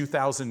we've had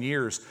 2,000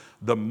 years,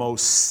 the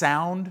most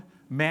sound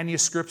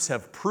manuscripts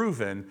have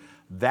proven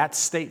that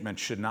statement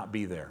should not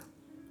be there.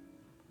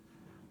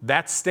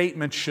 That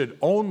statement should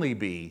only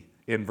be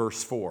in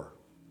verse 4.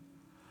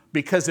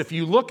 Because if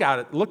you look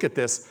at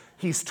this,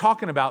 he's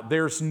talking about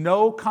there's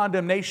no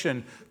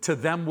condemnation to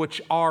them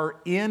which are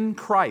in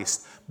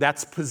Christ.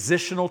 That's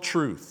positional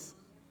truth.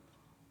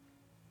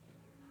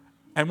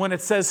 And when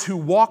it says who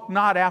walk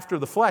not after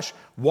the flesh,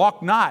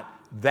 walk not,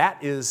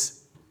 that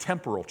is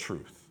temporal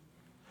truth.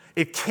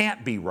 It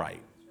can't be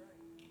right.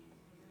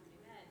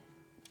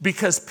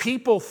 Because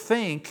people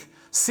think,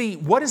 see,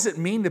 what does it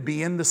mean to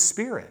be in the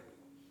Spirit?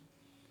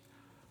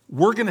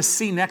 We're going to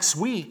see next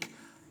week,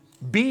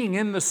 being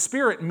in the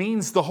Spirit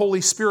means the Holy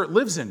Spirit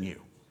lives in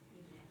you.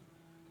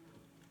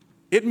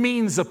 It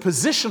means a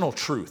positional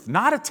truth,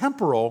 not a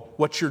temporal,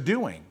 what you're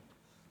doing.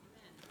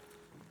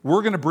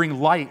 We're going to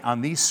bring light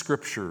on these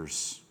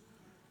scriptures,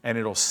 and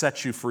it'll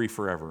set you free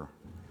forever.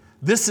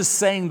 This is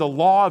saying the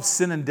law of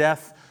sin and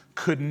death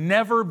could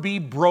never be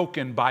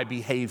broken by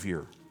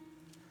behavior.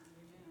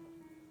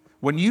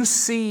 When you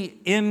see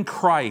in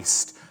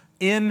Christ,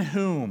 in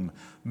whom,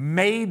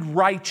 made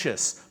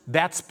righteous,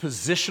 that's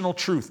positional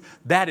truth.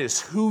 That is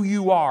who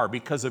you are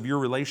because of your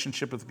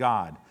relationship with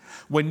God.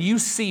 When you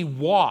see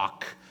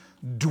walk,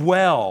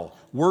 dwell,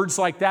 words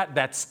like that,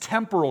 that's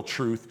temporal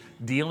truth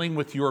dealing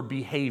with your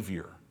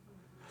behavior.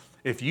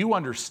 If you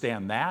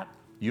understand that,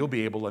 you'll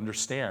be able to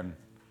understand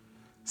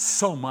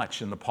so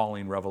much in the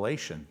Pauline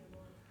revelation.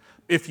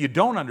 If you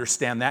don't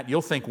understand that,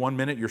 you'll think 1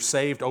 minute you're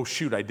saved. Oh,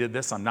 shoot, I did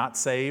this. I'm not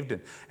saved.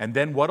 And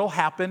then what will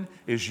happen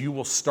is you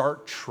will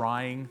start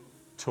trying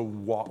to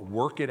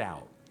work it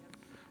out.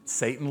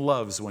 Satan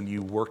loves when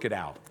you work it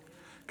out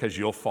because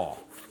you'll fall.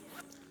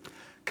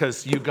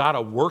 Because you got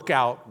to work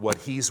out what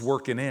he's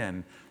working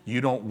in. You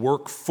don't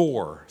work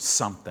for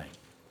something.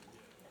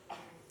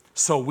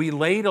 So we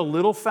laid a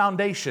little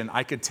foundation.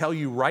 I could tell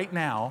you right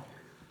now,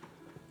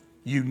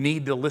 you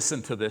need to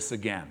listen to this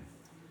again.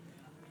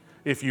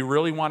 If you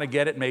really want to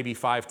get it, maybe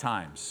 5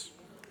 times.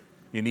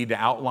 You need to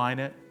outline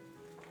it.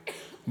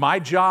 My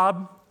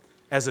job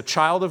as a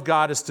child of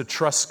God is to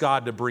trust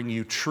God to bring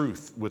you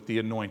truth with the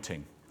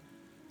anointing.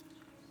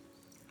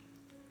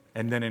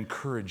 And then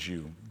encourage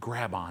you,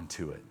 grab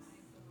onto it.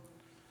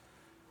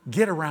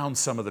 Get around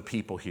some of the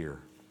people here.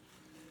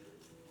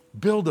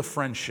 Build a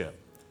friendship.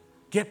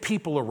 Get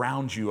people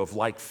around you of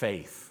like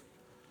faith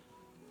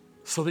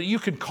so that you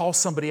can call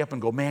somebody up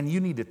and go, man, you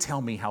need to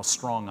tell me how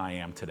strong I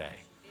am today.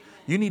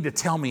 You need to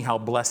tell me how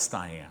blessed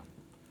I am.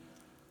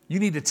 You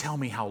need to tell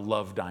me how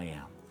loved I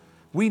am.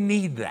 We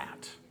need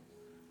that.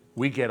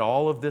 We get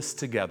all of this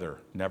together,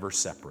 never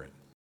separate.